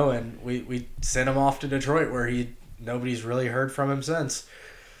needed to go, and we sent him off to Detroit where nobody's really heard from him since.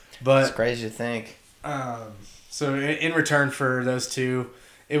 But it's crazy to think. So in return for those two,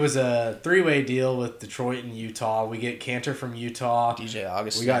 it was a 3-way deal with Detroit and Utah. We get Kanter from Utah. DJ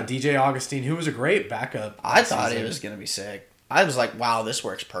Augustine. We got DJ Augustine, who was a great backup. I thought he was going to be sick. I was like, wow, this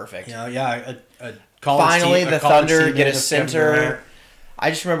works perfect. Yeah. A college finally, team, the Thunder get a center. I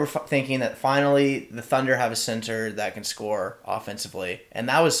just remember thinking that finally the Thunder have a center that can score offensively. And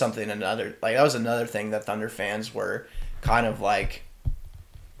that was that was another thing that Thunder fans were kind of like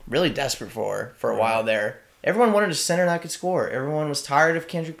really desperate for a while there. Everyone wanted a center that could score. Everyone was tired of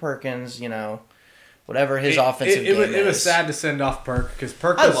Kendrick Perkins, whatever his offensive game is. It was sad to send off Perk because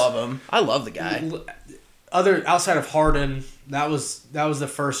Perk. I love him. I love the guy. Outside of Harden, that was the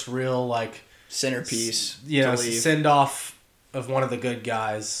first real centerpiece. Send off of one of the good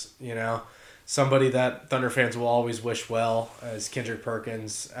guys. Somebody that Thunder fans will always wish well as Kendrick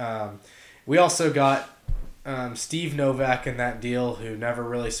Perkins. We also got Steve Novak in that deal, who never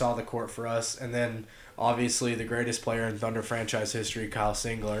really saw the court for us, and then. Obviously, the greatest player in Thunder franchise history, Kyle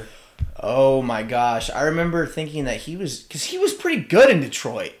Singler. Oh my gosh. I remember thinking that he was pretty good in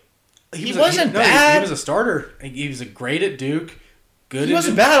Detroit. He wasn't bad. He was a starter. He was great at Duke. good. He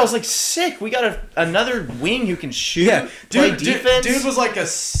wasn't bad. I was like, sick. We got another wing who can shoot. Yeah, play defense. Dude was like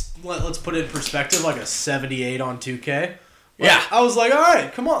let's put it in perspective, like a 78 on 2K. Yeah. I was like, all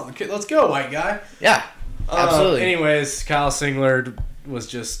right, come on, let's go, white guy. Yeah, absolutely. Anyways, Kyle Singler was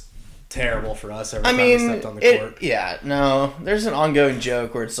just terrible for us every time he stepped on the court. Yeah, no. There's an ongoing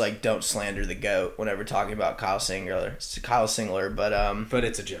joke where it's like, don't slander the GOAT whenever talking about Kyle Singler, but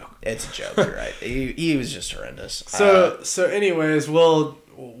it's a joke. It's a joke. You're right. He was just horrendous. So anyways, we'll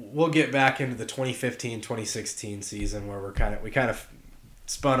get back into the 2015-2016 season where we kind of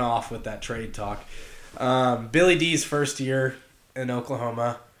spun off with that trade talk. Billy D's first year in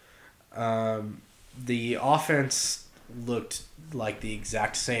Oklahoma, the offense looked like the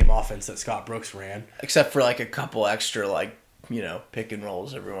exact same offense that Scott Brooks ran, except for like a couple extra pick and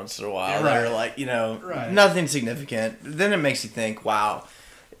rolls every once in a while. Yeah, right. They're Right. nothing significant. Then it makes you think, wow,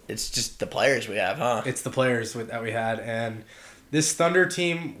 it's just the players we have, huh? It's the players that we had, and this Thunder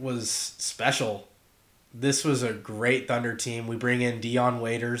team was special. This was a great Thunder team. We bring in Dion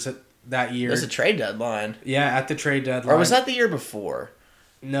Waiters that year. There's a trade deadline. Yeah, at the trade deadline. Or was that the year before?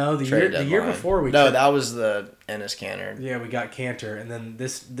 No, the year before that was the Enes Kanter. Yeah, we got Cantor, and then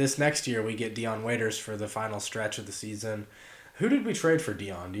this next year we get Dion Waiters for the final stretch of the season. Who did we trade for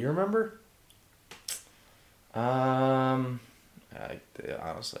Dion? Do you remember? Honestly,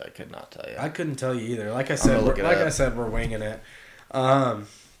 I could not tell you. I couldn't tell you either. Like I said, we're winging it.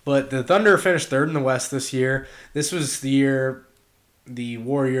 But the Thunder finished third in the West this year. This was the year the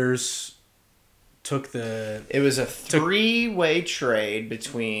Warriors took the... It was a three-way trade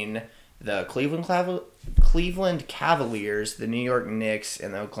between the Cleveland Cavaliers, the New York Knicks,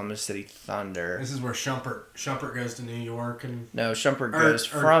 and the Oklahoma City Thunder. This is where Shumpert goes to New York. No, Shumpert goes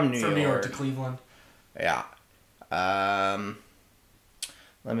from New York to Cleveland. Yeah. Let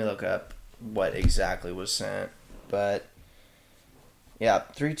me look up what exactly was sent. But, yeah,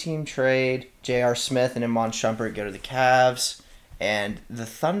 3-team trade. J.R. Smith and Iman Shumpert go to the Cavs. And the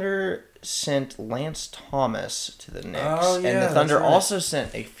Thunder sent Lance Thomas to the Knicks. Oh, yeah, and the Thunder right. also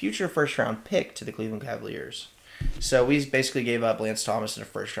sent a future first-round pick to the Cleveland Cavaliers. So we basically gave up Lance Thomas and a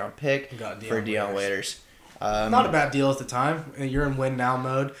first-round pick for Dion Waiters. Not a bad deal at the time. You're in win-now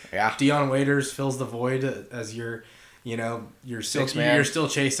mode. Yeah. Dion Waiters fills the void as you're still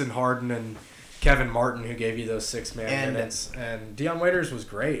chasing Harden and Kevin Martin, who gave you those 6-man minutes. And Dion Waiters was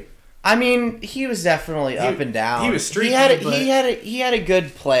great. I mean, he was definitely up and down. He was streaky. He had a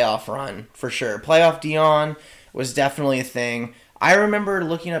good playoff run for sure. Playoff Dion was definitely a thing. I remember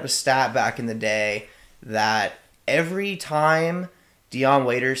looking up a stat back in the day that every time Dion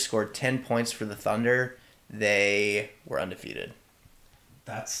Waiters scored 10 points for the Thunder, they were undefeated.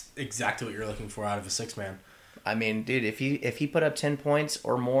 That's exactly what you're looking for out of a 6-man. I mean, dude, if he put up 10 points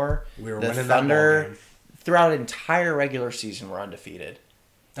or more, we were the winning Thunder that ball game. Throughout an entire regular season were undefeated.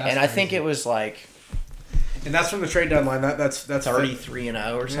 That's and crazy. I think it was like, and that's from the trade deadline. That's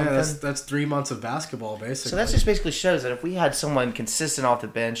 33-0 or something. Yeah, that's 3 months of basketball basically. So that just basically shows that if we had someone consistent off the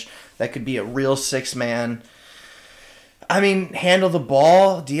bench that could be a real 6-man, I mean, handle the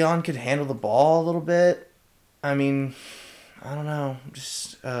ball. Dion could handle the ball a little bit. I mean, I don't know.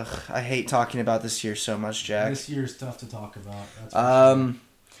 Just I hate talking about this year so much, Jack. This year's tough to talk about. That's for sure.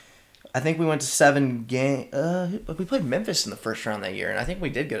 I think we went to 7 games. We played Memphis in the first round that year, and I think we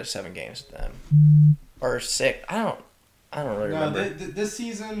did go to 7 games with them, or 6. I don't really remember. This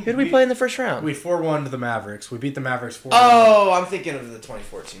season, who did we play in the first round? We 4-1 to the Mavericks. We beat the Mavericks 4-1. Oh, I'm thinking of the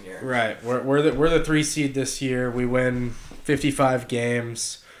 2014 year. Right, we're the 3 seed this year. We win 55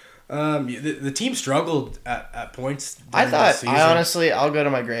 games. The team struggled at points. I'll go to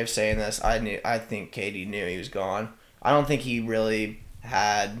my grave saying this. I think KD knew he was gone. I don't think he really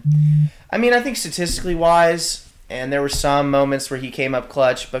had. I mean, I think statistically wise, and there were some moments where he came up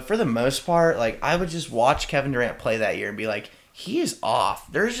clutch, but for the most part, like, I would just watch Kevin Durant play that year and be like, he is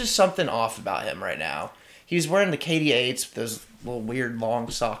off. There's just something off about him right now. He was wearing the KD8s, those little weird long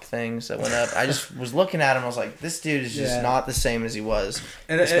sock things that went up. I just was looking at him. I was like, this dude is just not the same as he was,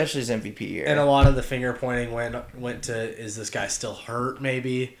 especially his MVP year. And a lot of the finger pointing went to, is this guy still hurt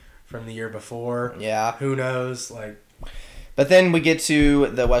maybe from the year before? Yeah. Who knows? But then we get to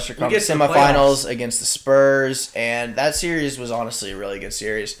the Western Conference semifinals against the Spurs, and that series was honestly a really good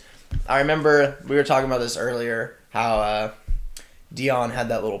series. I remember we were talking about this earlier, how Dion had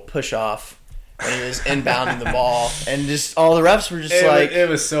that little push-off when he was inbounding the ball, and just all the refs were just it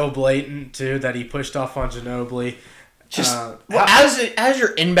was so blatant, too, that he pushed off on Ginobili. As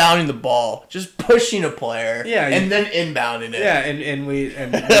you're inbounding the ball, just pushing a player, and then inbounding it. Yeah, and we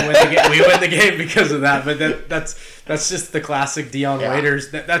win the game because of that. But that's just the classic Dion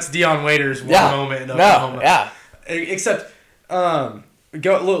Waiters. That's Dion Waiters moment in Oklahoma. Yeah. Except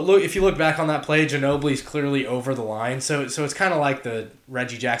Look. If you look back on that play, Ginobili's clearly over the line. So it's kind of like the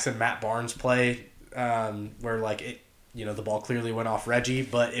Reggie Jackson, Matt Barnes play, where like it, the ball clearly went off Reggie,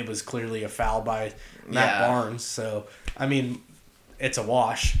 but it was clearly a foul by Matt Barnes. So I mean, it's a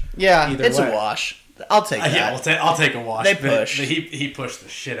wash. Yeah, it's a wash. I'll take that. Yeah, I'll take a wash. They push. But he pushed the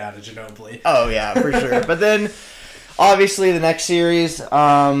shit out of Ginobili. Oh yeah, for sure. But then, obviously, the next series.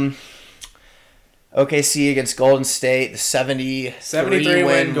 OKC against Golden State, the 73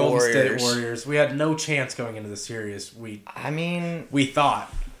 win Golden Warriors. State Warriors. We had no chance going into the series. We thought.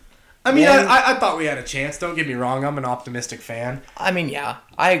 I thought we had a chance. Don't get me wrong. I'm an optimistic fan. Yeah,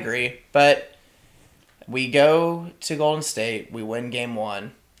 I agree. But we go to Golden State. We win game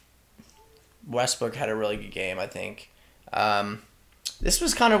 1. Westbrook had a really good game, I think. This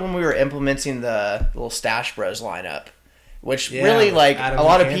was kind of when we were implementing the little Stash Bros lineup. Which really, like, Adam a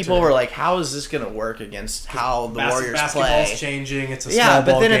lot of people were like, how is this going to work against how the Warriors play? Basketball's changing. It's a small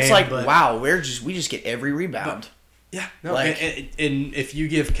but then game, it's like, wow, we just get every rebound. And if you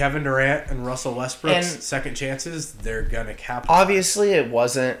give Kevin Durant and Russell Westbrook second chances, they're going to capitalize. Obviously, it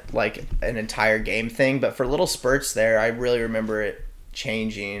wasn't, like, an entire game thing, but for little spurts there, I really remember it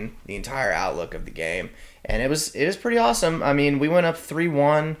changing the entire outlook of the game. And it was pretty awesome. I mean, we went up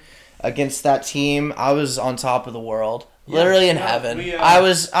 3-1 against that team. I was on top of the world. Literally in heaven. I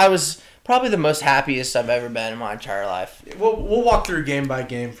was probably the most happiest I've ever been in my entire life. We'll walk through game by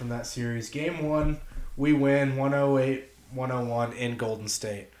game from that series. Game 1, we win 108-101 in Golden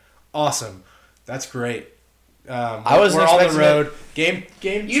State. Awesome. That's great. We're on the road. Game 2.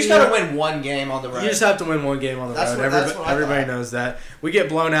 You just got to win one game on the road. You just have to win one game on the road. Everybody knows that. We get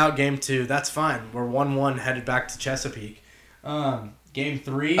blown out game 2. That's fine. We're 1-1 headed back to Chesapeake. Game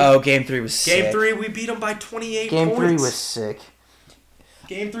 3. Oh, Game 3 was sick. Game 3, we beat them by 28 Game points. 3 was sick.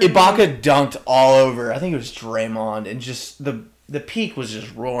 Game 3. Ibaka dunked all over. I think it was Draymond, and just the peak was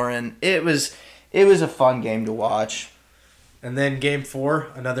just roaring. It was a fun game to watch. And then Game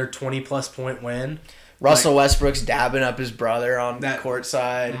 4, another 20-plus point win. Russell Westbrook's dabbing up his brother on that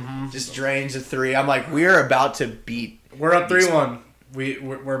courtside. Mm-hmm. Just drains a 3. I'm like, we're about to beat. We're up 3-1.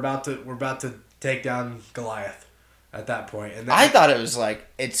 We're about to take down Goliath. At that point, and I thought it was like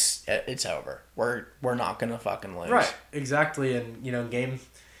it's over. We're not gonna fucking lose. Right, exactly. And game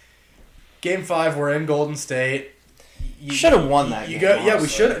 5, we're in Golden State. You should have won that. We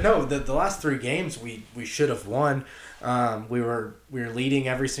should. No, the last 3 games we should have won. We were leading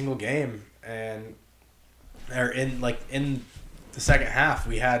every single game, and in the second half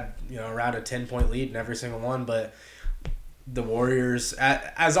we had around a 10-point lead in every single one. But the Warriors,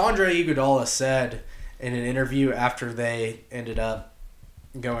 as Andre Iguodala said in an interview after they ended up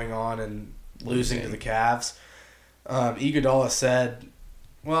going on and losing to the Cavs, Iguodala said,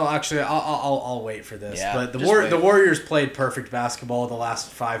 "Well, actually, I'll wait for this." Yeah, but the Warriors played perfect basketball the last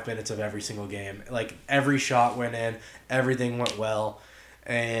 5 minutes of every single game. Like every shot went in, everything went well,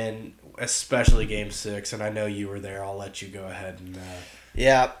 and especially Game 6. And I know you were there. I'll let you go ahead and.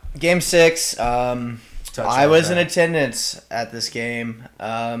 Yeah, Game 6. I was in attendance at this game.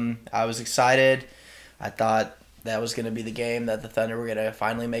 I was excited. I thought that was going to be the game that the Thunder were going to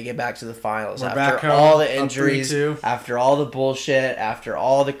finally make it back to the finals. After all the injuries, after all the bullshit, after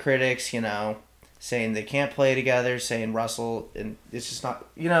all the critics, saying they can't play together, saying Russell, and it's just not,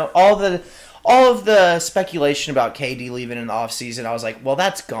 all of the speculation about KD leaving in the offseason, I was like, well,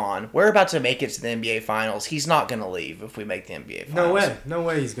 that's gone. We're about to make it to the NBA Finals. He's not going to leave if we make the NBA Finals. No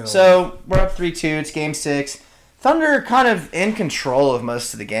way he's going to leave. So, we're up 3-2. It's Game 6. Thunder kind of in control of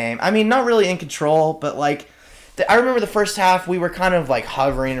most of the game. I mean, not really in control, but I remember the first half we were kind of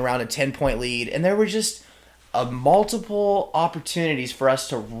hovering around a 10-point lead, and there were just multiple opportunities for us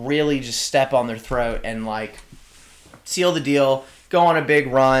to really just step on their throat and seal the deal, go on a big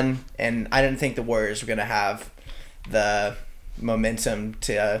run. And I didn't think the Warriors were going to have the momentum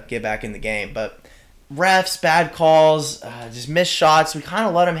to get back in the game, but refs, bad calls, just missed shots. We kind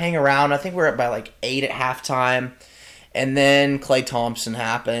of let them hang around. I think we were up by 8 at halftime. And then Klay Thompson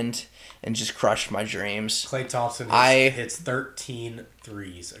happened and just crushed my dreams. Klay Thompson hits 13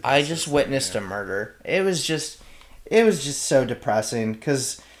 threes. I just witnessed a murder. It was just so depressing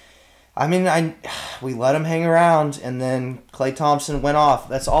because, we let him hang around, and then Klay Thompson went off.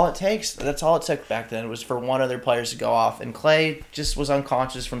 That's all it takes. That's all it took back then, was for one other player to go off. And Klay just was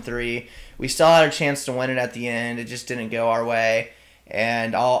unconscious from 3. We still had a chance to win it at the end. It just didn't go our way.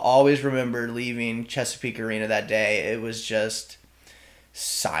 And I'll always remember leaving Chesapeake Arena that day. It was just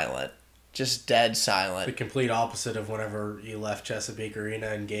silent. Just dead silent. The complete opposite of whenever you left Chesapeake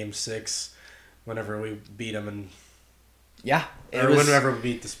Arena in Game 6, whenever we beat them. Yeah. Whenever we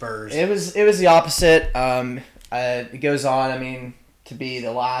beat the Spurs. It was the opposite. It goes on, I mean, to be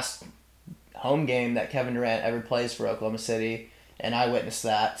the last home game that Kevin Durant ever plays for Oklahoma City, and I witnessed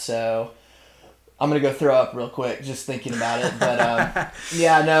that, so I'm going to go throw up real quick just thinking about it. But,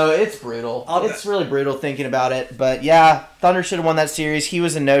 yeah, no, it's brutal. It's really brutal thinking about it. But, yeah, Thunder should have won that series. He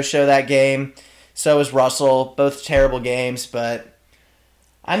was a no-show that game. So was Russell. Both terrible games. But,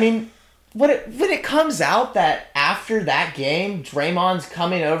 I mean, when it comes out that after that game, Draymond's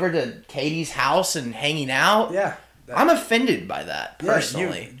coming over to Katie's house and hanging out, Yeah. I'm offended by that,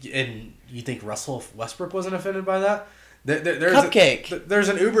 personally. And you think Russell Westbrook wasn't offended by that? There's Cupcake. There's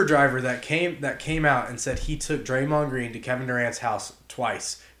an Uber driver that came out and said he took Draymond Green to Kevin Durant's house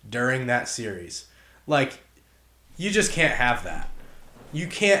twice during that series. Like, you just can't have that. You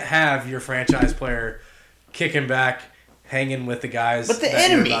can't have your franchise player kicking back, hanging with the guys. But the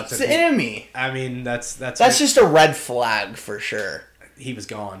enemy. It's the enemy. I mean, that's just a red flag for sure. He was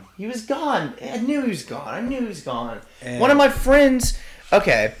gone. He was gone. I knew he was gone. And one of my friends.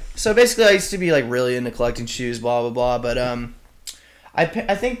 Okay, so basically, I used to be like really into collecting shoes, blah blah blah. But I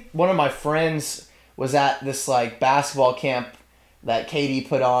think one of my friends was at this like basketball camp that Katie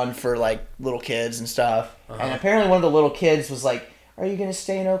put on for like little kids and stuff. And apparently, one of the little kids was like, "Are you gonna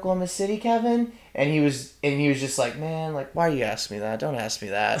stay in Oklahoma City, Kevin?" And he was just like, "Man, like, why are you asking me that? Don't ask me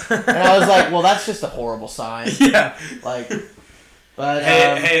that." And I was like, "Well, that's just a horrible sign." Yeah. Like. But,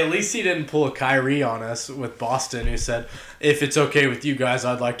 hey, at least he didn't pull a Kyrie on us with Boston, who said, "If it's okay with you guys,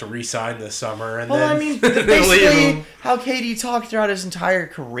 I'd like to re-sign this summer." And then, I mean, leave basically, him. how KD talked throughout his entire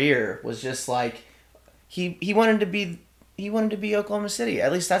career was just like he wanted to be Oklahoma City.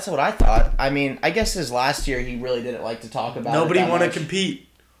 At least that's what I thought. I mean, I guess his last year he really didn't like to talk about. Nobody wanted to compete.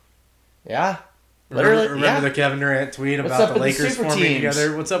 Yeah. Literally, remember the Kevin Durant tweet about the Lakers forming teams?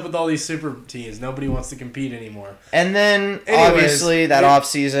 together? What's up with all these super teams? Nobody wants to compete anymore. And then, Anyways, obviously, that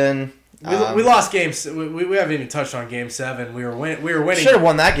offseason... We lost games. We haven't even touched on Game 7. We were winning. Should have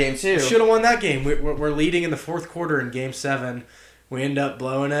won that game, too. Should have won that game. We're leading in the fourth quarter in Game 7. We end up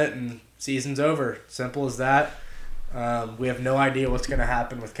blowing it, and season's over. Simple as that. We have no idea what's going to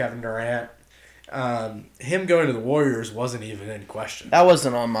happen with Kevin Durant. Him going to the Warriors wasn't even in question. That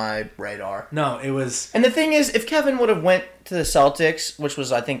wasn't on my radar. No, it was... And the thing is, if Kevin would have went to the Celtics, which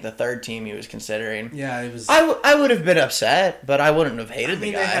was, I think, the third team he was considering... Yeah, it was... I would have been upset, but I wouldn't have hated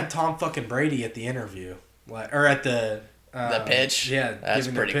the guy. They had Tom fucking Brady at the interview. Or at the pitch? Yeah, that's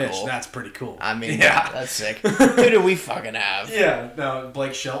pretty cool. That's pretty cool. I mean, yeah, that's sick. Who do we fucking have? Yeah, no,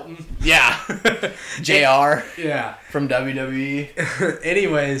 Blake Shelton. Yeah. JR. Yeah. From WWE.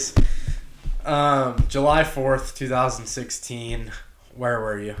 Anyways... July 4th, 2016. Where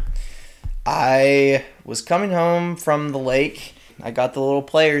were you? I was coming home from the lake. I got the little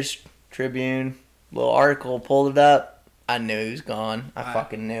Players Tribune, little article, pulled it up. I knew he was gone. I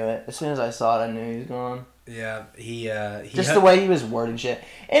fucking knew it. As soon as I saw it, I knew he was gone. Yeah, he just the way he was wording shit.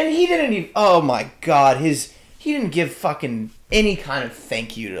 And he didn't even, oh my god, he didn't give fucking any kind of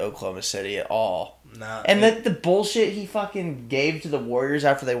thank you to Oklahoma City at all. No, and the bullshit he fucking gave to the Warriors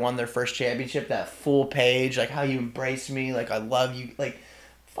after they won their first championship, that full page, like how you embraced me, like I love you, like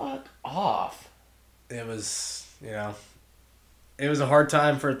fuck off. It was, it was a hard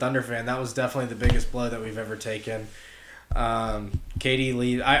time for a Thunder fan. That was definitely the biggest blow that we've ever taken. Katie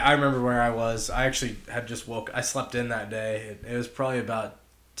Lee, I remember where I was. I actually had just I slept in that day. It was probably about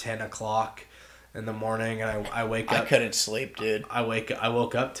 10 o'clock in the morning, and I wake up. I couldn't sleep, dude. I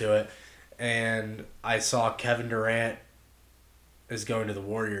woke up to it. And I saw Kevin Durant is going to the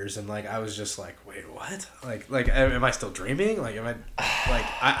Warriors, and I was just like, wait, what? Like, am I still dreaming? Like, am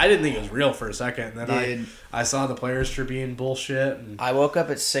I didn't think it was real for a second. And then I saw the Players Tribune bullshit. And I woke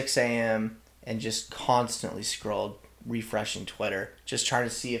up at 6 a.m. and just constantly scrolled, refreshing Twitter, just trying to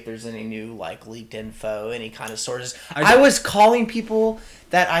see if there's any new leaked info, any kind of sources. I was calling people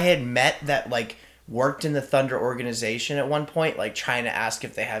that I had met that worked in the Thunder organization at one point, trying to ask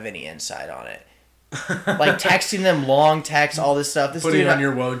if they have any insight on it. Texting them long texts, all this stuff. Putting on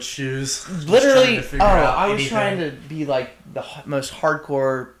your Woj shoes. Literally, I was trying to be the most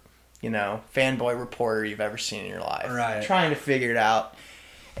hardcore, fanboy reporter you've ever seen in your life. Right. Trying to figure it out.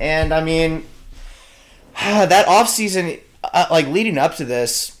 And, I mean, that offseason, leading up to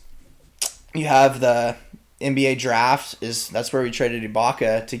this, you have the NBA draft. That's where we traded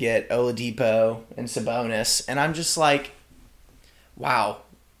Ibaka to get Oladipo and Sabonis. And I'm just like, wow,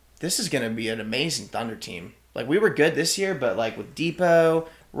 this is going to be an amazing Thunder team. We were good this year, but with Depot,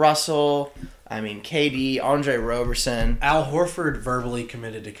 Russell, KD, Andre Roberson. Al Horford verbally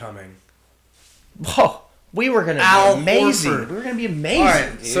committed to coming. Whoa. We were going to be amazing. Horford. We were going to be amazing. All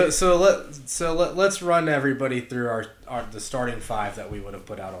right, dude. let's run everybody through the starting five that we would have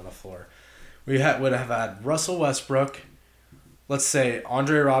put out on the floor. would have had Russell Westbrook, let's say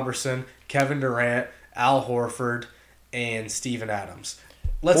Andre Robertson, Kevin Durant, Al Horford, and Steven Adams.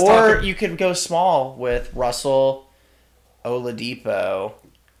 You could go small with Russell, Oladipo,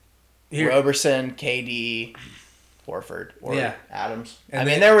 Roberson, KD, Horford, or Adams. And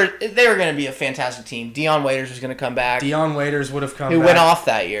they were going to be a fantastic team. Dion Waiters was going to come back. Dion Waiters would have come who back. went off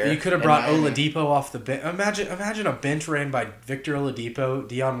that year. You could have brought Oladipo off the bench. Imagine a bench ran by Victor Oladipo,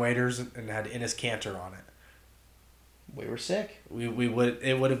 Dion Waiters, and had Enes Kanter on it. We were sick.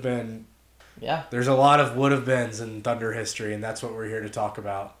 It would have been. Yeah. There's a lot of would have beens in Thunder history, and that's what we're here to talk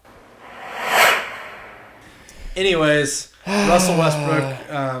about. Anyways, Russell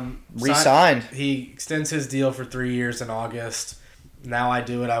Westbrook re-signed. He extends his deal for 3 years in August. Now I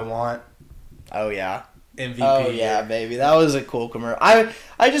do what I want. Oh yeah. MVP. Oh yeah, baby. That was a cool commercial. I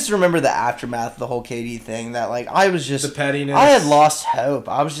just remember the aftermath of the whole KD thing. That I was just the pettiness. I had lost hope.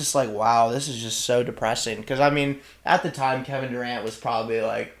 I was just like, wow, this is just so depressing. Because I mean, at the time, Kevin Durant was probably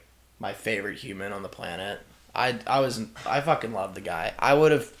like my favorite human on the planet. I fucking loved the guy. I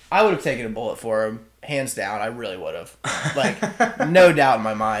would have taken a bullet for him, hands down. I really would have. No doubt in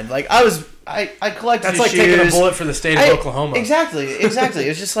my mind. I collected. That's his like shoes. taking a bullet for the state of Oklahoma. Exactly.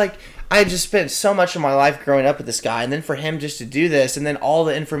 It's just like I had just spent so much of my life growing up with this guy, and then for him just to do this, and then all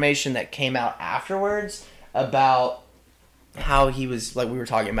the information that came out afterwards about how he was, like we were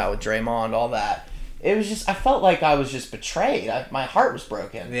talking about with Draymond, all that. It was just, I felt like I was just betrayed. My heart was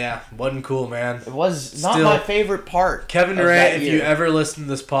broken. Yeah, wasn't cool, man. It was not my favorite part. Kevin Durant, if you ever listen to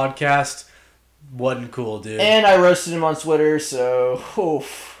this podcast, wasn't cool, dude. And I roasted him on Twitter, so,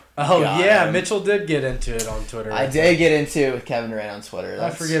 oof. Oh, yeah, Mitchell did get into it on Twitter. I did get into it with Kevin Durant on Twitter. I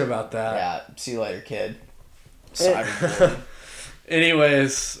forget about that. Yeah, see you later, kid. Cyberbullying.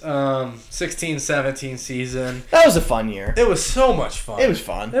 Anyways, 16-17 season. That was a fun year. It was so much fun. It was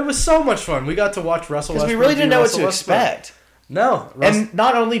fun. It was so much fun. We got to watch Russell Westbrook. Because we really didn't know what to expect. No. And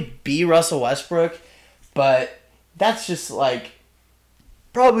not only be Russell Westbrook, but that's just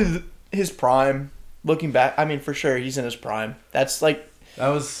probably his prime. Looking back, I mean, for sure, he's in his prime. That's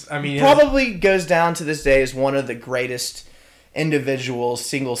probably goes down to this day as one of the greatest individual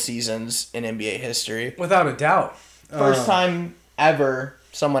single seasons in NBA history. Without a doubt. First time ever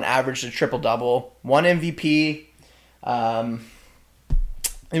someone averaged a triple-double. Won MVP.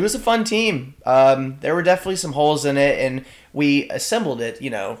 It was a fun team. There were definitely some holes in it, and we assembled it,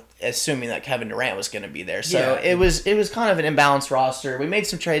 assuming that Kevin Durant was going to be there. So it was kind of an imbalanced roster. We made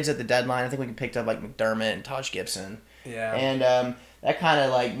some trades at the deadline. I think we picked up McDermott and Taj Gibson. Yeah. And that kind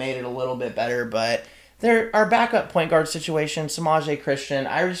of made it a little bit better. But our backup point guard situation, Samaje Christian,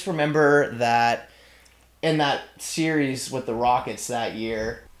 I just remember that in that series with the Rockets that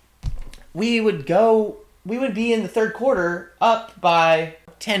year, we would be in the third quarter up by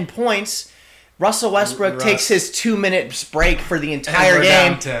 10 points. Russell Westbrook takes his 2-minute break for the entire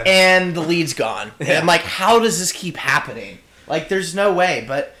game, and the lead's gone. Yeah. I'm like, how does this keep happening? There's no way.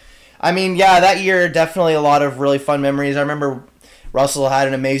 But, I mean, yeah, that year, definitely a lot of really fun memories. I remember Russell had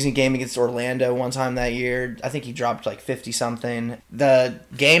an amazing game against Orlando one time that year. I think he dropped 50-something. The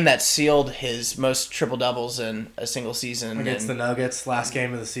game that sealed his most triple-doubles in a single season. Against the Nuggets, last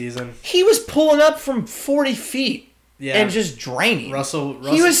game of the season. He was pulling up from 40 feet. Yeah. And just draining. Russell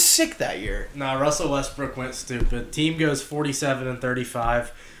he was sick that year. Nah, Russell Westbrook went stupid. Team goes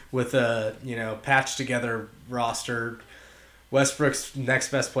 47-35 with a patched together roster. Westbrook's next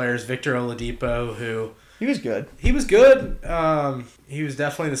best player is Victor Oladipo, who he was good. He was good. He was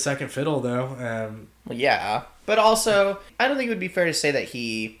definitely the second fiddle though. Well, yeah, but also I don't think it would be fair to say that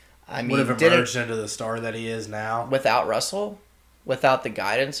he would have emerged into the star that he is now without Russell, without the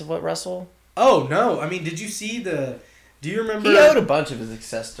guidance of what Russell. Oh no! I mean, did you see the? Do you remember? He owed a bunch of his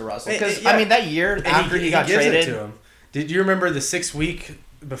success to Russell. Because, I mean, that year after he got traded. To him. Did you remember the 6-week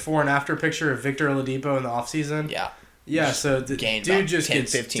before and after picture of Victor Oladipo in the offseason? Yeah. Yeah, so the dude just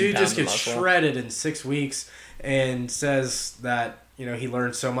gets shredded in 6 weeks and says that, he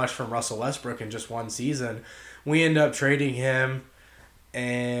learned so much from Russell Westbrook in just one season. We end up trading him,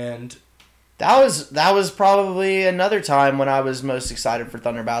 and That was probably another time when I was most excited for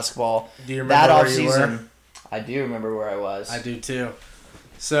Thunder basketball. Do you remember where you were? I do remember where I was. I do too.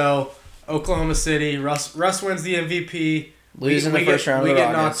 So, Oklahoma City, Russ wins the MVP. Losing the first round of the Rockets.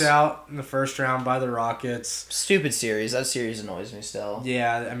 We get knocked out in the first round by the Rockets. Stupid series. That series annoys me still.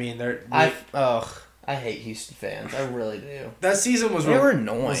 Yeah, I mean, I hate Houston fans. I really do. That season was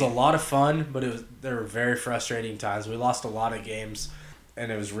annoying. Was a lot of fun, but there were very frustrating times. We lost a lot of games,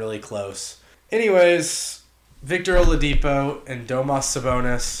 and it was really close. Anyways, Victor Oladipo and Domas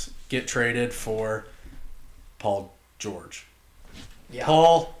Sabonis get traded for Paul George. Yeah.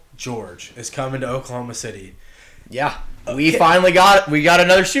 Paul George is coming to Oklahoma City. Yeah. We finally got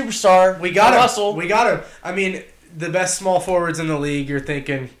another superstar. We got Russell. We got him. I mean, the best small forwards in the league. You're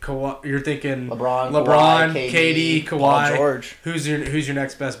thinking LeBron, KD, Kawhi. Paul George. Who's your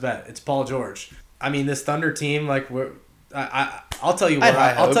next best bet? It's Paul George. I mean, this Thunder team, like, I'll tell you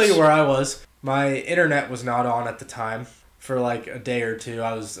I'll tell you where I was. My internet was not on at the time for like a day or two.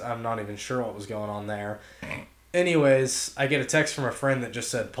 I'm not even sure what was going on there. Anyways, I get a text from a friend that just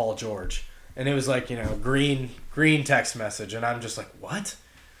said Paul George, and it was like, green text message, and I'm just like, what?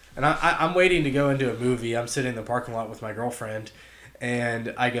 And I'm waiting to go into a movie. I'm sitting in the parking lot with my girlfriend,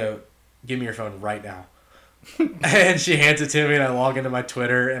 and I go, give me your phone right now. And she hands it to me, and I log into my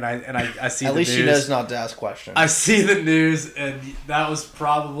Twitter, and I see At the least news. she knows not to ask questions. I see the news, and that was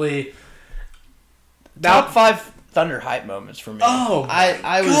probably top 5 Thunder hype moments for me. Oh,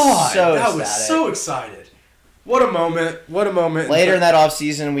 I was God, so I ecstatic. was so excited. What a moment. What a moment. Later in that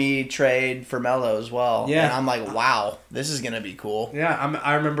offseason, we trade for Melo as well. Yeah. And I'm like, wow, this is going to be cool. Yeah,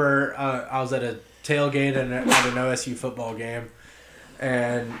 I remember I was at a tailgate at an OSU football game,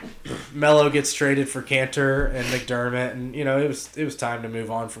 and Melo gets traded for Cantor and McDermott, and it was time to move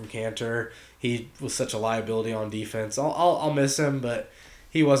on from Cantor. He was such a liability on defense. I'll miss him, but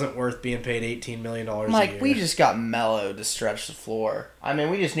he wasn't worth being paid $18 million a year. We just got Melo to stretch the floor. I mean,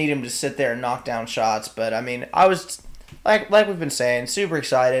 we just need him to sit there and knock down shots. But, I mean, I was, like we've been saying, super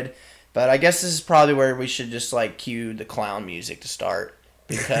excited. But I guess this is probably where we should just, cue the clown music to start.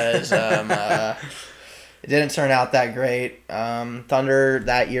 Because it didn't turn out that great. Thunder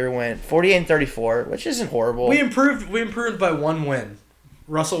that year went 48-34, which isn't horrible. We improved by 1 win.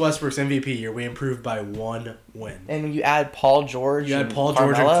 Russell Westbrook's MVP year, we improved by 1 win. And when you add Paul George, and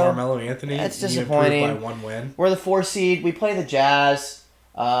Carmelo Anthony. That's disappointing. You improved by 1 win. We're the 4 seed. We play the Jazz.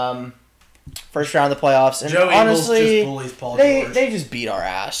 First round of the playoffs, and Joe honestly, just bullies Paul George. They just beat our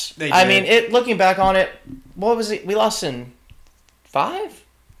ass. They I did. mean, looking back on it, what was it? We lost in 5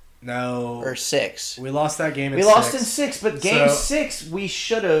 No. or 6. We lost that game in We 6. lost in 6, but game 6 we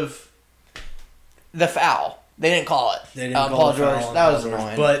should have. The foul. They didn't call it. They didn't call Paul the George. foul on That Paul was George.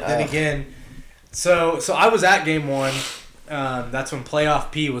 annoying. But then again, so I was at game 1. That's when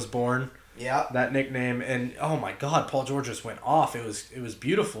Playoff P was born. Yeah. That nickname, and oh my God, Paul George just went off. It was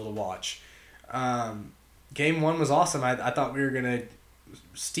beautiful to watch. Game 1 was awesome. I thought we were gonna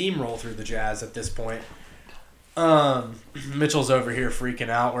steamroll through the Jazz at this point. Mitchell's over here freaking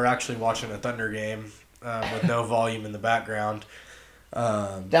out. We're actually watching a Thunder game with no volume in the background.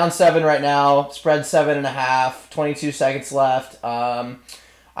 Down 7 right now. Spread 7.5. 22 seconds left.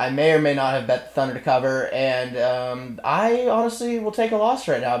 I may or may not have bet the Thunder to cover, and I honestly will take a loss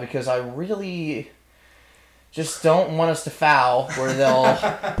right now because I really just don't want us to foul where they'll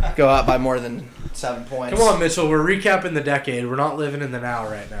go out by more than 7 points. Come on, Mitchell. We're recapping the decade. We're not living in the now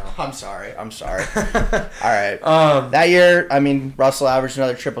right now. I'm sorry. All right. That year, I mean, Russell averaged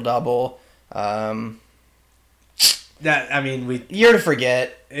another triple-double. Year to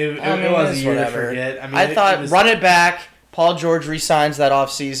forget. It was a year to forget. I thought run it back. Paul George re-signs that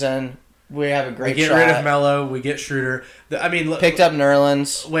offseason. We have a great shot. We get rid of Melo. We get Schroeder. Picked up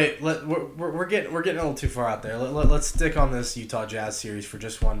Nerlens. Wait, we're getting a little too far out there. Let's stick on this Utah Jazz series for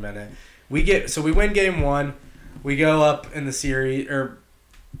just 1 minute. We win game 1. We go up in the series, or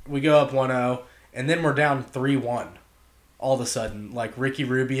we go up 1-0, and then we're down 3-1. All of a sudden, like Ricky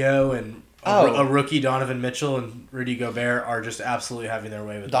Rubio and a rookie Donovan Mitchell and Rudy Gobert are just absolutely having their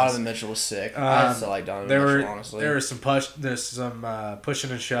way with Donovan Mitchell was sick. I still like Donovan Mitchell, honestly. There was some pushing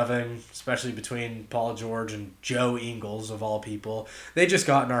and shoving, especially between Paul George and Joe Ingles, of all people. They just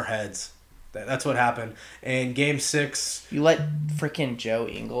got in our heads. That's what happened. And Game 6... You let freaking Joe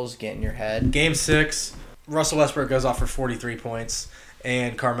Ingles get in your head? Game 6, Russell Westbrook goes off for 43 points,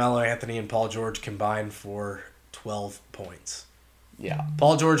 and Carmelo Anthony and Paul George combined for 12 points. Yeah.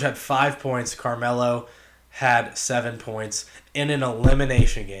 Paul George had 5 points. Carmelo had 7 points in an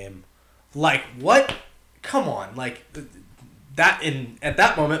elimination game. Like, what? Come on. Like, at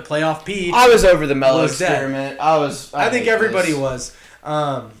that moment, Playoff P... I was over the Melo experiment. experiment. I think everybody was.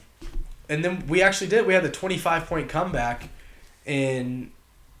 And then we actually did. We had the 25-point comeback in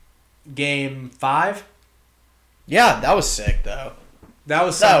Game 5. Yeah, that was sick, though. That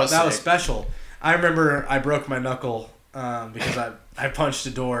was special. I remember I broke my knuckle because I punched a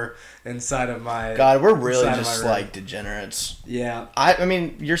door inside of my... God, we're really just like degenerates. Yeah. I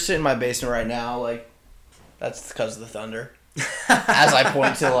mean, you're sitting in my basement right now, like, that's because of the Thunder. As I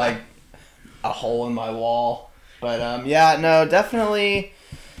point to, like, a hole in my wall. But, yeah, no, definitely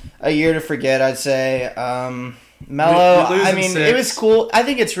a year to forget, I'd say. Melo, I mean, 6. It was cool. I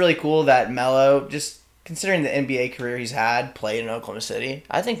think it's really cool that Melo just considering the NBA career he's had, played in Oklahoma City.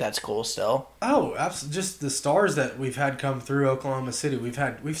 I think that's cool still. Oh, absolutely! Just the stars that we've had come through Oklahoma City.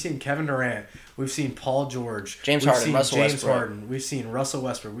 We've seen Kevin Durant. We've seen Paul George. James we've Harden, seen Russell James Westbrook. Harden. We've seen Russell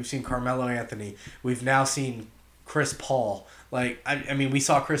Westbrook. We've seen Carmelo Anthony. We've now seen Chris Paul. Like I mean, we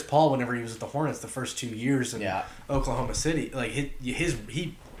saw Chris Paul whenever he was at the Hornets the first 2 years in Oklahoma City. Like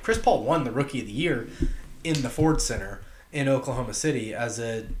Chris Paul won the Rookie of the Year in the Ford Center in Oklahoma City as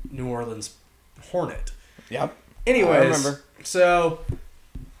a New Orleans Hornet. Yep. Anyways, I remember. So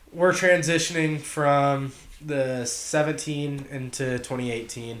we're transitioning from the 17 into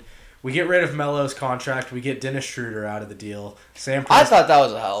 2018. We get rid of Melo's contract. We get Dennis Schroeder out of the deal. I thought that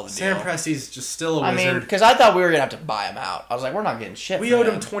was a hell of a deal. Sam Presti's just still a wizard. I mean, because I thought we were going to have to buy him out. I was like, we're not getting shit. We owed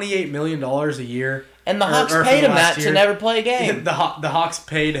him $28 million a year. And the Hawks paid him that to never play a game. The Hawks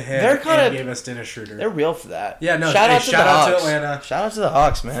paid him and gave us Dennis Schroeder. They're real for that. Yeah, no. Shout out to Atlanta. Shout out to the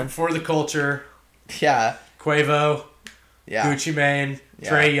Hawks, man. For the culture. Yeah. Quavo. Yeah. Gucci Mane.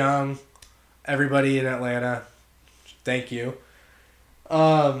 Yeah. Trae Young. Everybody in Atlanta. Thank you.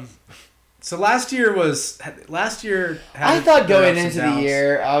 So last year I thought going into the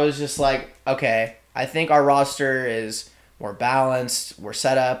year, I was just like, okay, I think our roster is more balanced. We're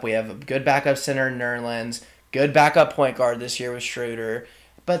set up. We have a good backup center in Nerlens. Good backup point guard this year with Schroeder.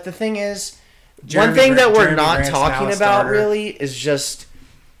 But the thing is, one thing that we're not talking about really is just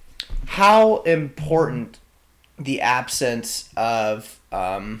how important the absence of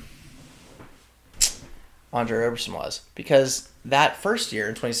Andre Roberson was. Because that first year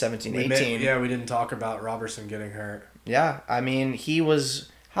in 2017-18... we didn't talk about Roberson getting hurt. Yeah, I mean, he was...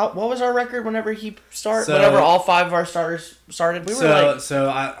 What was our record whenever he started? Whenever all five of our starters started?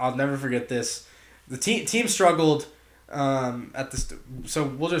 I'll never forget this. The team struggled at this... So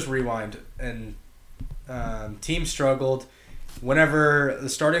we'll just rewind. And team struggled whenever the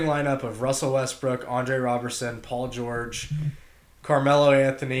starting lineup of Russell Westbrook, Andre Roberson, Paul George, Carmelo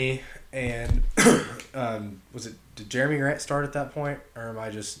Anthony, and... Did Jeremy Grant start at that point? Or am I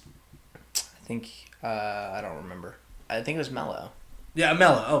just... I think... I don't remember. I think it was Melo. Yeah,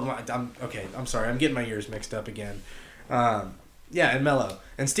 Melo. Oh, I'm sorry. I'm getting my years mixed up again. And Melo.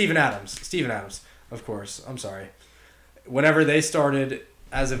 And Steven Adams. Of course. I'm sorry. Whenever they started,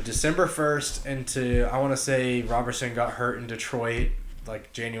 as of December 1st into, I want to say Robertson got hurt in Detroit,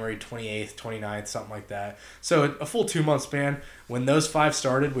 like January 28th, 29th, something like that. So a full 2 month span. When those five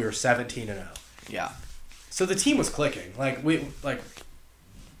started, we were 17-0. Yeah. So the team was clicking.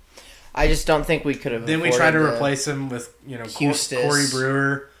 I just don't think we could have. Then we tried to replace him with, Corey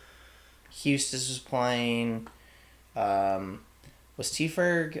Brewer. Hustis was playing. Was T.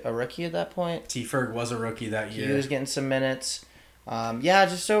 Ferg a rookie at that point? T. Ferg was a rookie that year. He was getting some minutes.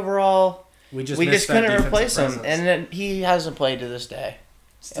 Just overall, we just couldn't replace him, and then he hasn't played to this day.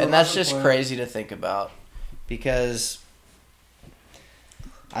 And that's just crazy to think about, because,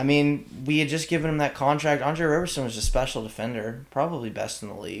 I mean, we had just given him that contract. Andre Roberson was a special defender, probably best in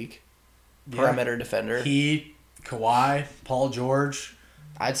the league. Perimeter defender. He, Kawhi, Paul George.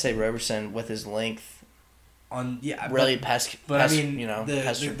 I'd say Roberson with his length. The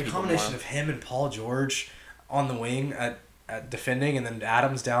combination of him and Paul George on the wing at defending, and then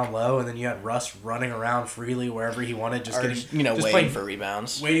Adams down low, and then you had Russ running around freely wherever he wanted, waiting for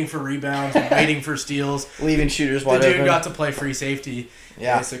rebounds, waiting for steals, leaving shooters wide open. The open. dude got to play free safety,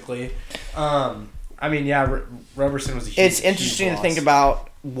 basically. Roberson was a huge. It's interesting to think about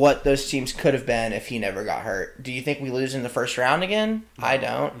what those teams could have been if he never got hurt. Do you think we lose in the first round again? No, I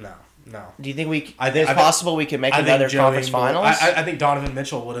don't. No. Do you think it's possible we could make another conference finals? I think Donovan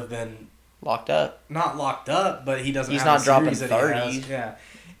Mitchell would have been locked up. Not locked up, but he doesn't. He's have not the dropping series 30. Yeah.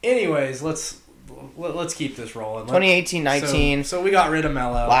 Anyways, let's keep this rolling. 2018-19. So we got rid of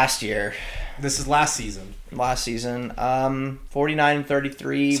Melo last year. This is last season.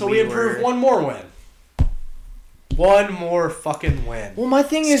 49-33. So we improved one more win. One more fucking win. Well, my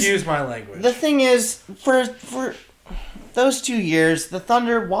thing is... Excuse my language. The thing is, for those 2 years, the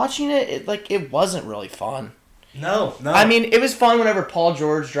Thunder, watching it wasn't really fun. No. I mean, it was fun whenever Paul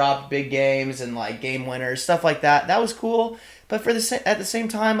George dropped big games and, game winners, stuff like that. That was cool. But at the same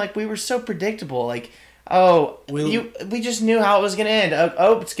time, we were so predictable. We just knew how it was going to end.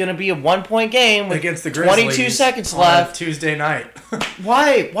 It's going to be a 1-point game with against the Grizzlies 22 seconds left. Tuesday night.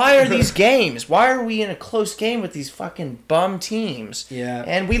 Why are these games? Why are we in a close game with these fucking bum teams? Yeah.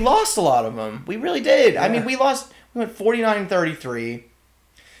 And we lost a lot of them. We really did. Yeah. I mean, we went 49-33.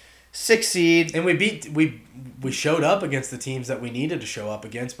 6 seed. And we we showed up against the teams that we needed to show up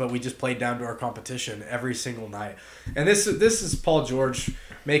against, but we just played down to our competition every single night. And this is Paul George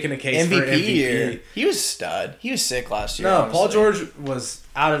making a case for MVP year. He was stud. He was sick last year. No, honestly. Paul George was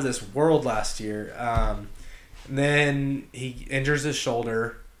out of this world last year. And then he injures his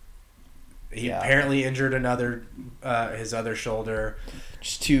shoulder. He apparently injured his other shoulder.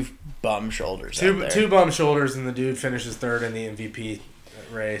 Just two bum shoulders. Two bum shoulders, and the dude finishes third in the MVP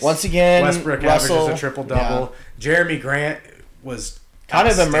race. Once again, Westbrook averages a triple-double. Yeah. Jeremy Grant was kind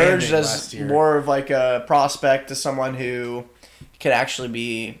of emerged as more of like a prospect to someone who could actually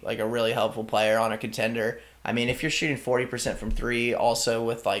be like a really helpful player on a contender. I mean, if you're shooting 40% from three, also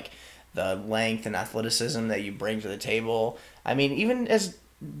with like the length and athleticism that you bring to the table, I mean, even as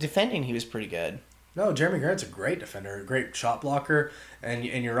defending, he was pretty good. No, Jeremy Grant's a great defender, a great shot blocker, and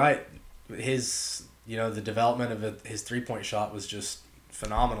you're right. His the development of his 3-point shot was just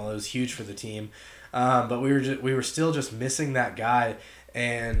phenomenal. It was huge for the team, but we were still just missing that guy.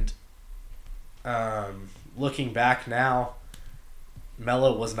 And looking back now,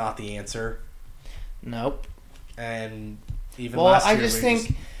 Melo was not the answer. Nope. And even last year,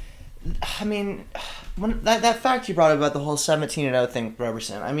 I mean, when that fact you brought up about the whole 17-0 thing with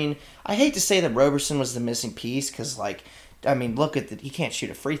Roberson. I mean, I hate to say that Roberson was the missing piece because, like, I mean, look at he can't shoot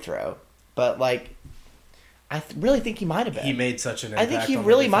a free throw, but like, I really think he might have been. He made such an impact. I think he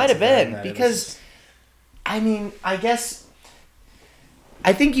really might have been because, I mean, I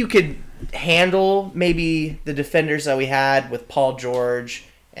think you could handle maybe the defenders that we had with Paul George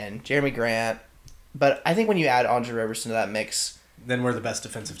and Jeremy Grant, but I think when you add Andre Roberson to that mix, then we're the best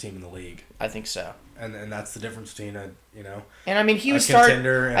defensive team in the league. I think so. And that's the difference between And I mean, he was starting.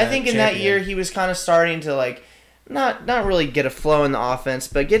 I think in that year he was kind of starting to like, not really get a flow in the offense,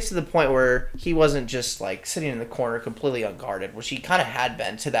 but get to the point where he wasn't just like sitting in the corner completely unguarded, which he kind of had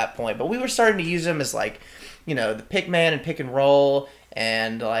been to that point. But we were starting to use him as like, the pick man and pick and roll.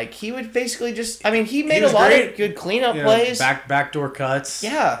 And like he would basically just, I mean, he made a lot of good cleanup plays, backdoor cuts.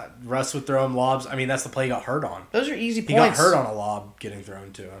 Yeah, Russ would throw him lobs. I mean, that's the play he got hurt on. Those are easy points. He got hurt on a lob getting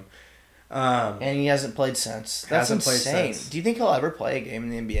thrown to him, and he hasn't played since. That's insane. Do you think he'll ever play a game in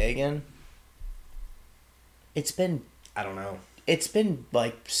the NBA again? It's been, I don't know. It's been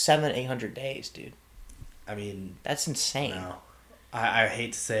like 700-800 days, dude. I mean, that's insane. No, I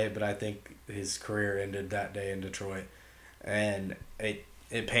hate to say it, but I think his career ended that day in Detroit. And it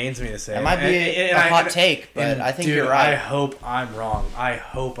pains me to say. It might be a hot take, but I think you're right. I hope I'm wrong.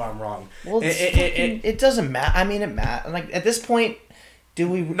 Well, it doesn't matter. I mean, it matters. Like at this point, does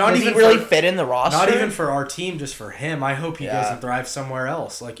he really fit in the roster? Not even for our team, just for him. I hope he goes and thrives somewhere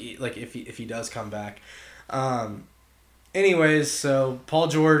else. Like if he does come back. Anyways, so Paul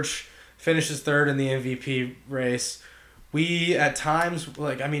George finishes third in the MVP race. We at times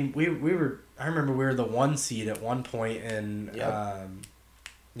I remember we were the 1 seed at one point in,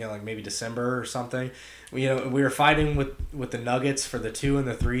 like maybe December or something. We were fighting with the Nuggets for the 2 and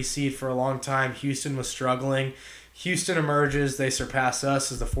the 3 seed for a long time. Houston was struggling. Houston emerges. They surpass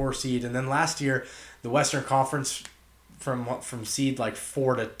us as the 4 seed. And then last year, the Western Conference from seed like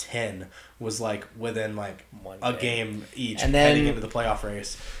 4 to 10 was like within like a game each and heading into the playoff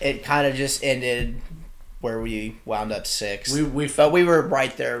race. It kind of just ended where we wound up 6. But we were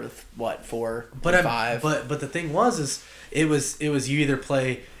right there with 4 or 5. But the thing was it was you either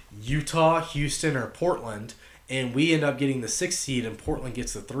play Utah, Houston, or Portland, and we end up getting the 6th seed, and Portland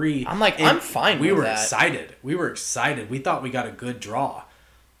gets the 3. I'm like, I'm fine with that. We were excited. We thought we got a good draw.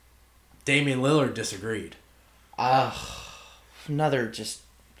 Damian Lillard disagreed. Another just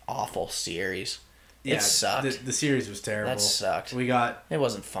awful series. Yeah, it sucked. The series was terrible. That sucked. It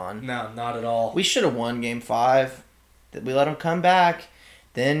wasn't fun. No, not at all. We should have won Game 5. We let them come back.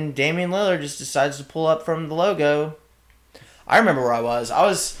 Then Damian Lillard just decides to pull up from the logo. I remember where I was. I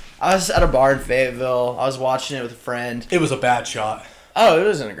was at a bar in Fayetteville. I was watching it with a friend. It was a bad shot. Oh, it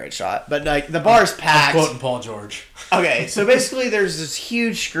wasn't a great shot. But like the bar's packed. I'm quoting Paul George. Okay, so basically there's this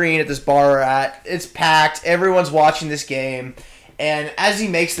huge screen at this bar we're at. It's packed. Everyone's watching this game. And as he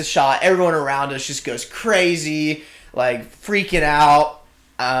makes the shot, everyone around us just goes crazy, like freaking out.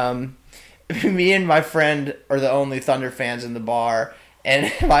 Me and my friend are the only Thunder fans in the bar.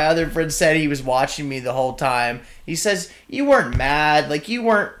 And my other friend said he was watching me the whole time. He says, you weren't mad. Like, you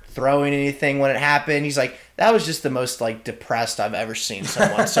weren't throwing anything when it happened. He's like, that was just the most, like, depressed I've ever seen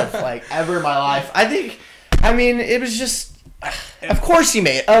someone. So, like, ever in my life. It was just... Of course he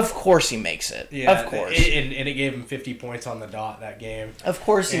makes it. Yeah, of course. And it gave him 50 points on the dot that game. Of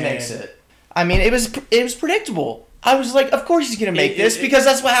course he makes it. I mean, it was predictable. I was like, of course he's going to make this because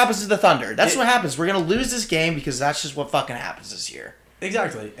that's what happens to the Thunder. That's what happens. We're going to lose this game because that's just what fucking happens this year.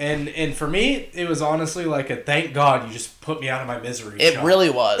 Exactly. And for me, it was honestly like a thank God you just put me out of my misery. It shot. really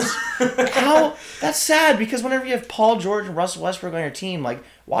was. How that's sad because whenever you have Paul George and Russell Westbrook on your team, like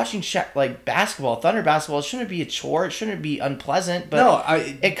watching basketball, Thunder basketball, it shouldn't be a chore. It shouldn't be unpleasant. But no,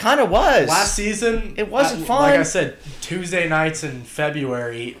 it kind of was. Last season, it wasn't fun. Like I said, Tuesday nights in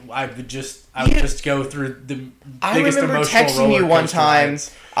February, I would just go through the biggest emotional roller coaster. I remember texting you one time.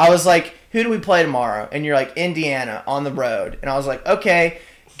 Rides. I was like, "Who do we play tomorrow?" And you're like, "Indiana on the road." And I was like, "Okay."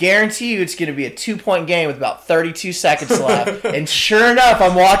 Guarantee you it's going to be a 2-point game with about 32 seconds left. And sure enough,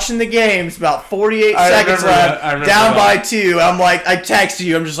 I'm watching the game. It's about 48 seconds left. Down by 2. I'm like, I text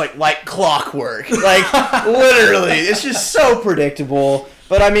you. I'm just like clockwork. Like, literally. It's just so predictable.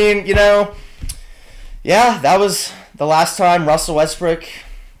 But, I mean, yeah, that was the last time Russell Westbrook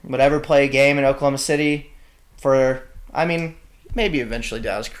would ever play a game in Oklahoma City maybe eventually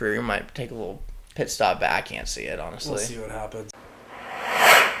down his career. He might take a little pit stop back. I can't see it, honestly. We'll see what happens.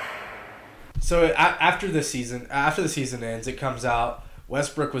 So after the season ends, it comes out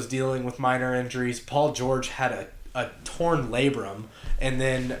Westbrook was dealing with minor injuries. Paul George had a torn labrum, and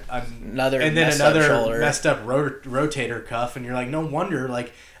then another messed up rotator cuff, and you're like, no wonder.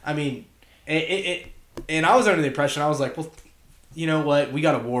 Like, I mean, and I was under the impression, I was like, well, you know what? We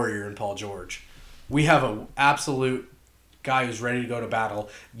got a warrior in Paul George. We have an absolute guy who's ready to go to battle.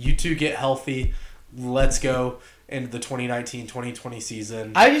 You two get healthy. Let's go into the 2019-2020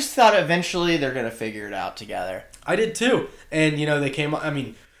 season. I just thought eventually they're going to figure it out together. I did too. And, they came up,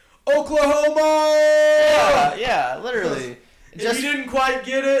 Oklahoma! Yeah, literally. If you didn't quite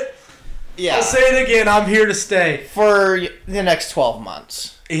get it, yeah. I'll say it again. I'm here to stay. For the next 12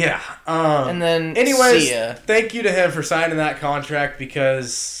 months. Yeah. And then, anyways, see ya. Thank you to him for signing that contract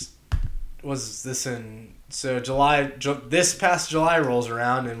because this past July rolls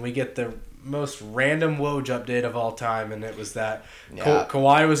around and we get the most random Woj update of all time, and it was that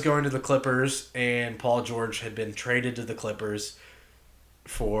Kawhi was going to the Clippers and Paul George had been traded to the Clippers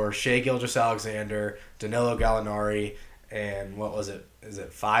for Shai Gilgeous-Alexander, Danilo Gallinari, and what was it? Is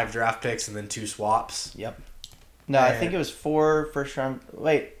it 5 draft picks and then 2 swaps? Yep. No, I think it was 4 first round.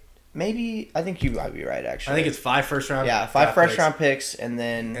 Wait, maybe I think you might be right. Actually, I think it's 5 first round. Yeah, 5 first round picks and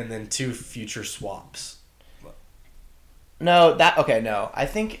then 2 future swaps. No, no.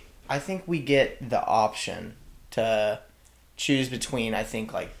 I think we get the option to choose between,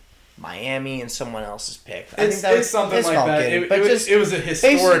 Miami and someone else's pick. It's something like that. It was a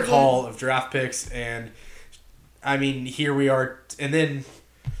historic haul of draft picks, and here we are. And then,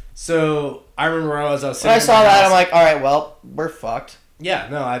 so I remember when I was sitting when I saw that, I'm like, all right, well, we're fucked. Yeah,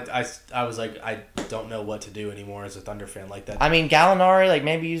 no, I was like, I don't know what to do anymore as a Thunder fan like that. Gallinari,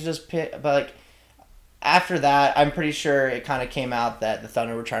 maybe you just pick, but after that, I'm pretty sure it kind of came out that the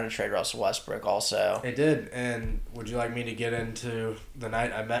Thunder were trying to trade Russell Westbrook also. It did, and would you like me to get into the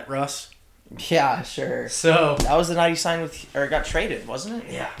night I met Russ? Yeah, sure. So that was the night he signed or got traded, wasn't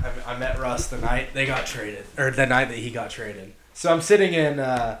it? Yeah, I met Russ the night they got traded, or the night that he got traded. So I'm sitting in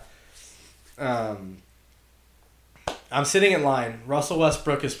line. Russell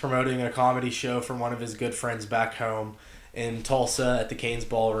Westbrook is promoting a comedy show for one of his good friends back home in Tulsa at the Canes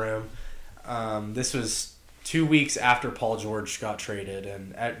Ballroom. This was 2 weeks after Paul George got traded,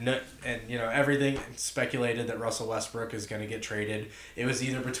 and everything speculated that Russell Westbrook is going to get traded. It was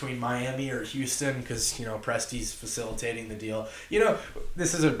either between Miami or Houston because Presti's facilitating the deal.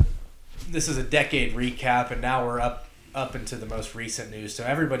 This is a decade recap, and now we're up into the most recent news. So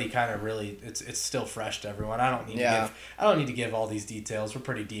everybody kind of really it's still fresh to everyone. I don't need to give all these details. We're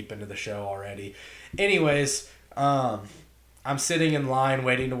pretty deep into the show already. Anyways, I'm sitting in line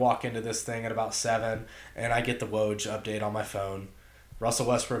waiting to walk into this thing at about 7, and I get the Woj update on my phone. Russell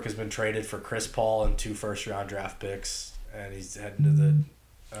Westbrook has been traded for Chris Paul and 2 first-round draft picks, and he's heading to the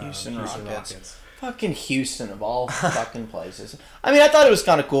Houston Rockets. Fucking Houston of all fucking places. I thought it was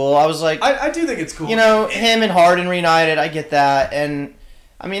kind of cool. I was like... I do think it's cool. Him and Harden reunited, I get that, and...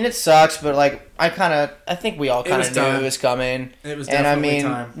 it sucks, but I think we all kind of knew it was coming. It was definitely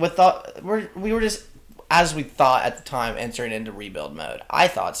time. We were just, as we thought at the time, entering into rebuild mode. I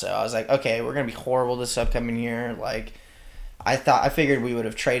thought so. I was like, okay, we're gonna be horrible this upcoming year. I figured we would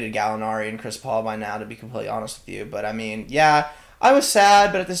have traded Gallinari and Chris Paul by now, to be completely honest with you. But I was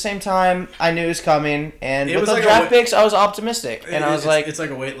sad, but at the same time, I knew it was coming. And with the draft picks, I was optimistic, and I was like, it's like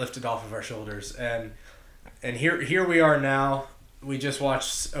a weight lifted off of our shoulders, and here we are now. We just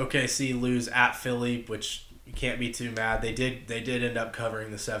watched OKC lose at Philly, which you can't be too mad. They did end up covering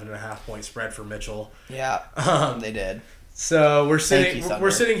the 7.5 point spread for Mitchell. Yeah, they did. So we're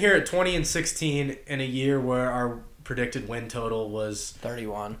sitting here at 20-16 in a year where our predicted win total was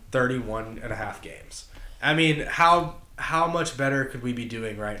 31 and a half games. I mean, how much better could we be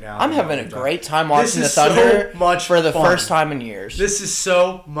doing right now? I'm having a great time watching the Thunder for the first time in years. This is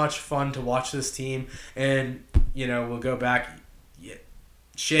so much fun to watch this team, and we'll go back.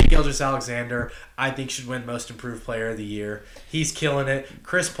 Shai Gilgeous-Alexander, I think, should win Most Improved Player of the Year. He's killing it.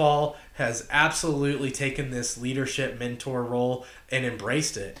 Chris Paul has absolutely taken this leadership mentor role and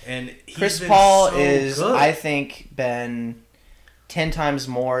embraced it. And Chris Paul is, good. I think, been 10 times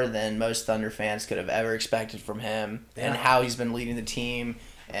more than most Thunder fans could have ever expected from him, and how he's been leading the team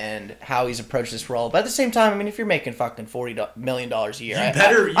and how he's approached this role. But at the same time, I mean, if you're making fucking $40 million a year, I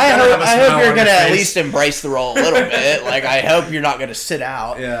hope you're going to at least embrace the role a little bit. Like, I hope you're not going to sit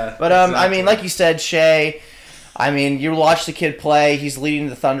out. Yeah. But, exactly. I mean, like you said, Shai, I mean, you watch the kid play. He's leading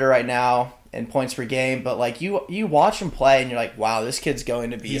the Thunder right now in points per game. But, like, you watch him play, and you're like, wow, this kid's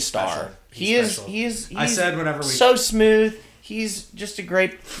going to be a star. He's I said whenever so smooth. He's just a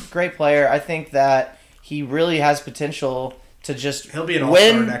great player. I think that he really has potential to just he'll be an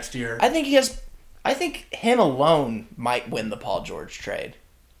all-star next year. I think him alone might win the Paul George trade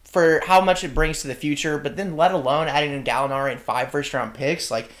for how much it brings to the future, but then let alone adding in Gallinari and 5 first-round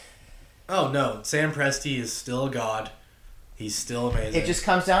picks. Like, oh no, Sam Presti is still a god. He's still amazing. It just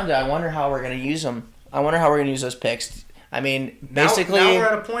comes down to I wonder how we're going to use them. I wonder how we're going to use those picks. I mean, basically, now we're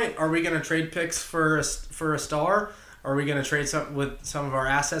at a point. Are we going to trade picks for a star? Are we going to trade with some of our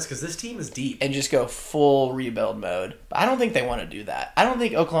assets? Because this team is deep. And just go full rebuild mode. But I don't think they want to do that. I don't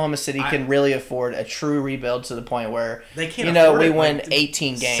think Oklahoma City can really afford a true rebuild to the point where, they can't we win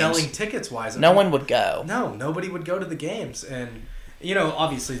 18 games. Selling tickets-wise. No one would go. No, nobody would go to the games. And,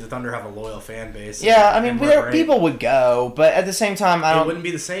 obviously the Thunder have a loyal fan base. Yeah, I mean, people would go. But at the same time, it wouldn't be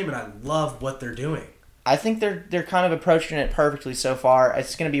the same, and I love what they're doing. I think they're kind of approaching it perfectly so far.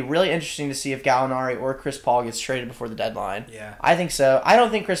 It's going to be really interesting to see if Gallinari or Chris Paul gets traded before the deadline. Yeah. I think so. I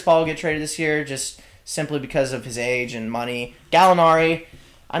don't think Chris Paul will get traded this year just simply because of his age and money. Gallinari,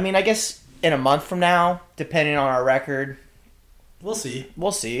 I mean, I guess in a month from now, depending on our record, we'll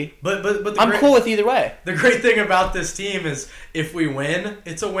see. But I'm cool with either way. The great thing about this team is if we win,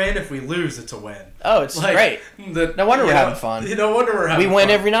 it's a win. If we lose, it's a win. Oh, it's great. No wonder we're having fun. No wonder we're having fun. We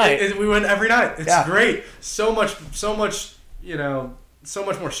win every night. We win every night. It's great. So much, so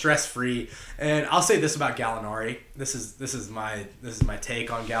much more stress free. And I'll say this about Gallinari. This is my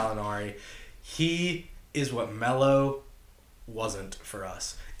take on Gallinari. He is what Melo wasn't for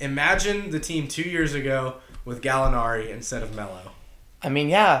us. Imagine the team 2 years ago with Gallinari instead of Melo. I mean,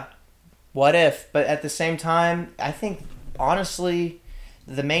 yeah. What if? But at the same time, I think, honestly,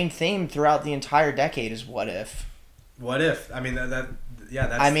 the main theme throughout the entire decade is what if. What if? I mean, that's...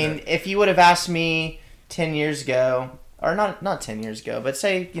 if you would have asked me 10 years ago, or not 10 years ago, but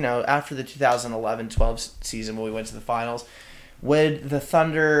say, after the 2011-12 season when we went to the finals, would the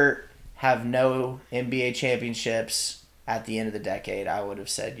Thunder have no NBA championships at the end of the decade? I would have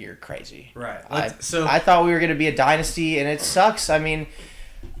said you're crazy. Right. I thought we were going to be a dynasty, and it sucks. I mean,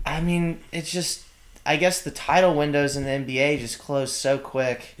 it's just, I guess the title windows in the NBA just close so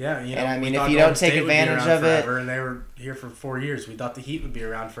quick. Yeah, and I mean, if you don't take advantage of it, and they were here for 4 years. We thought the Heat would be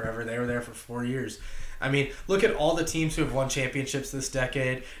around forever. They were there for 4 years. I mean, look at all the teams who have won championships this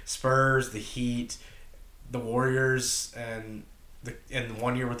decade: Spurs, the Heat, the Warriors, and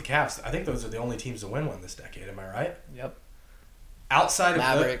 1 year with the Cavs. I think those are the only teams to win one this decade. Am I right? Yep. Outside of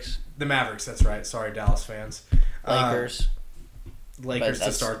Mavericks. The Mavericks, that's right. Sorry, Dallas fans. Lakers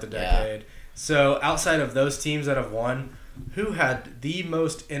to start the decade. Yeah. So outside of those teams that have won, who had the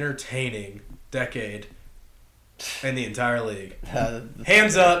most entertaining decade in the entire league?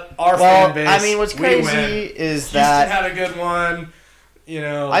 Hands up, our fan base. I mean, what's crazy is that Houston had a good one.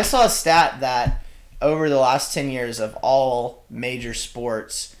 I saw a stat that over the last 10 years of all major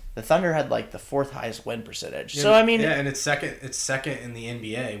sports, the Thunder had like the 4th highest win percentage. So I mean, and it's second in the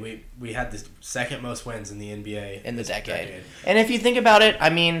NBA. We had the second most wins in the NBA in the decade. And if you think about it, I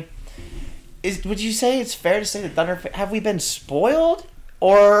mean, would you say it's fair to say that Thunder have we been spoiled,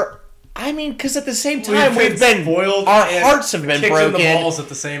 or I mean, because at the same time we've been spoiled. Our hearts have been broken. The balls at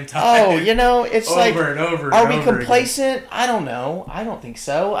the same time. Oh, it's over like and over. Are we complacent? Again. I don't know. I don't think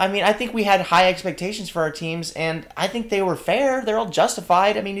so. I mean, I think we had high expectations for our teams, and I think they were fair. They're all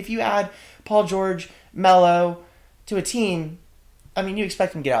justified. I mean, if you add Paul George, Melo to a team, I mean, you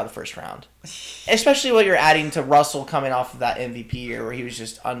expect them to get out of the first round, especially when you're adding to Russell coming off of that MVP year where he was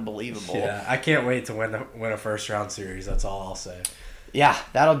just unbelievable. Yeah, I can't wait to win a first round series. That's all I'll say. Yeah,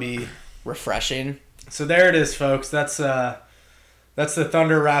 that'll be refreshing. So there it is, folks. That's the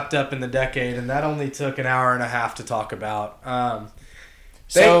Thunder wrapped up in the decade, and that only took an hour and a half to talk about.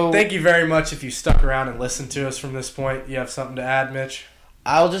 Thank you very much if you stuck around and listened to us from this point. You have something to add, Mitch?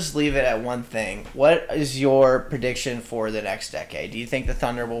 I'll just leave it at one thing. What is your prediction for the next decade? Do you think the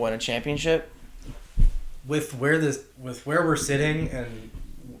Thunder will win a championship? With where we're sitting and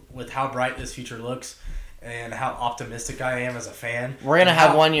with how bright this future looks and how optimistic I am as a fan, we're gonna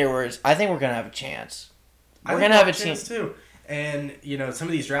have 1 year where I think we're gonna have a chance. We're gonna have a chance too. And some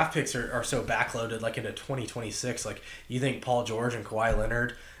of these draft picks are so backloaded, like into 2026. Like you think Paul George and Kawhi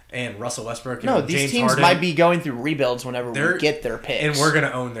Leonard and Russell Westbrook and these James teams Harden might be going through rebuilds whenever we get their picks, and we're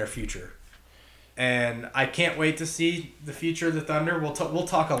gonna own their future. And I can't wait to see the future of the Thunder. We'll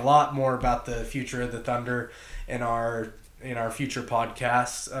talk a lot more about the future of the Thunder in our future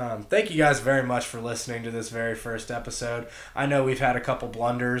podcasts. Thank you guys very much for listening to this very first episode. I know we've had a couple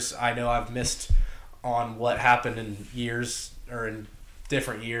blunders. I know I've missed on what happened in years or in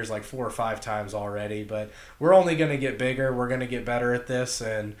different years, like 4 or 5 times already. But we're only going to get bigger. We're going to get better at this,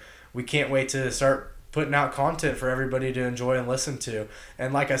 and we can't wait to start putting out content for everybody to enjoy and listen to.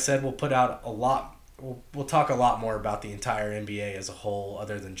 And like I said, we'll put out a lot. We'll talk a lot more about the entire NBA as a whole,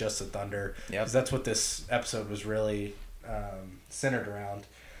 other than just the Thunder, because that's what this episode was really centered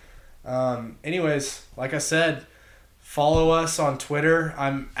around. Anyways, like I said, follow us on Twitter.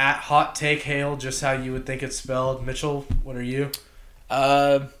 I'm at Hot Take Hale, just how you would think it's spelled. Mitchell, what are you?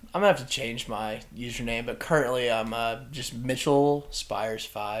 I'm gonna have to change my username, but currently I'm just Mitchell Spires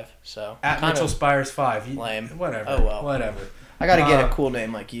 5. So at Mitchell Spires 5. Lame. Whatever. Oh well. Whatever. I gotta get a cool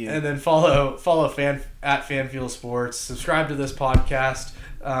name like you. And then follow at FanFuel Sports. Subscribe to this podcast.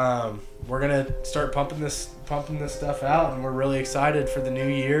 We're gonna start pumping this stuff out, and we're really excited for the new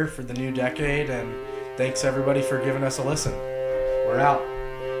year, for the new decade. And thanks everybody for giving us a listen. We're out.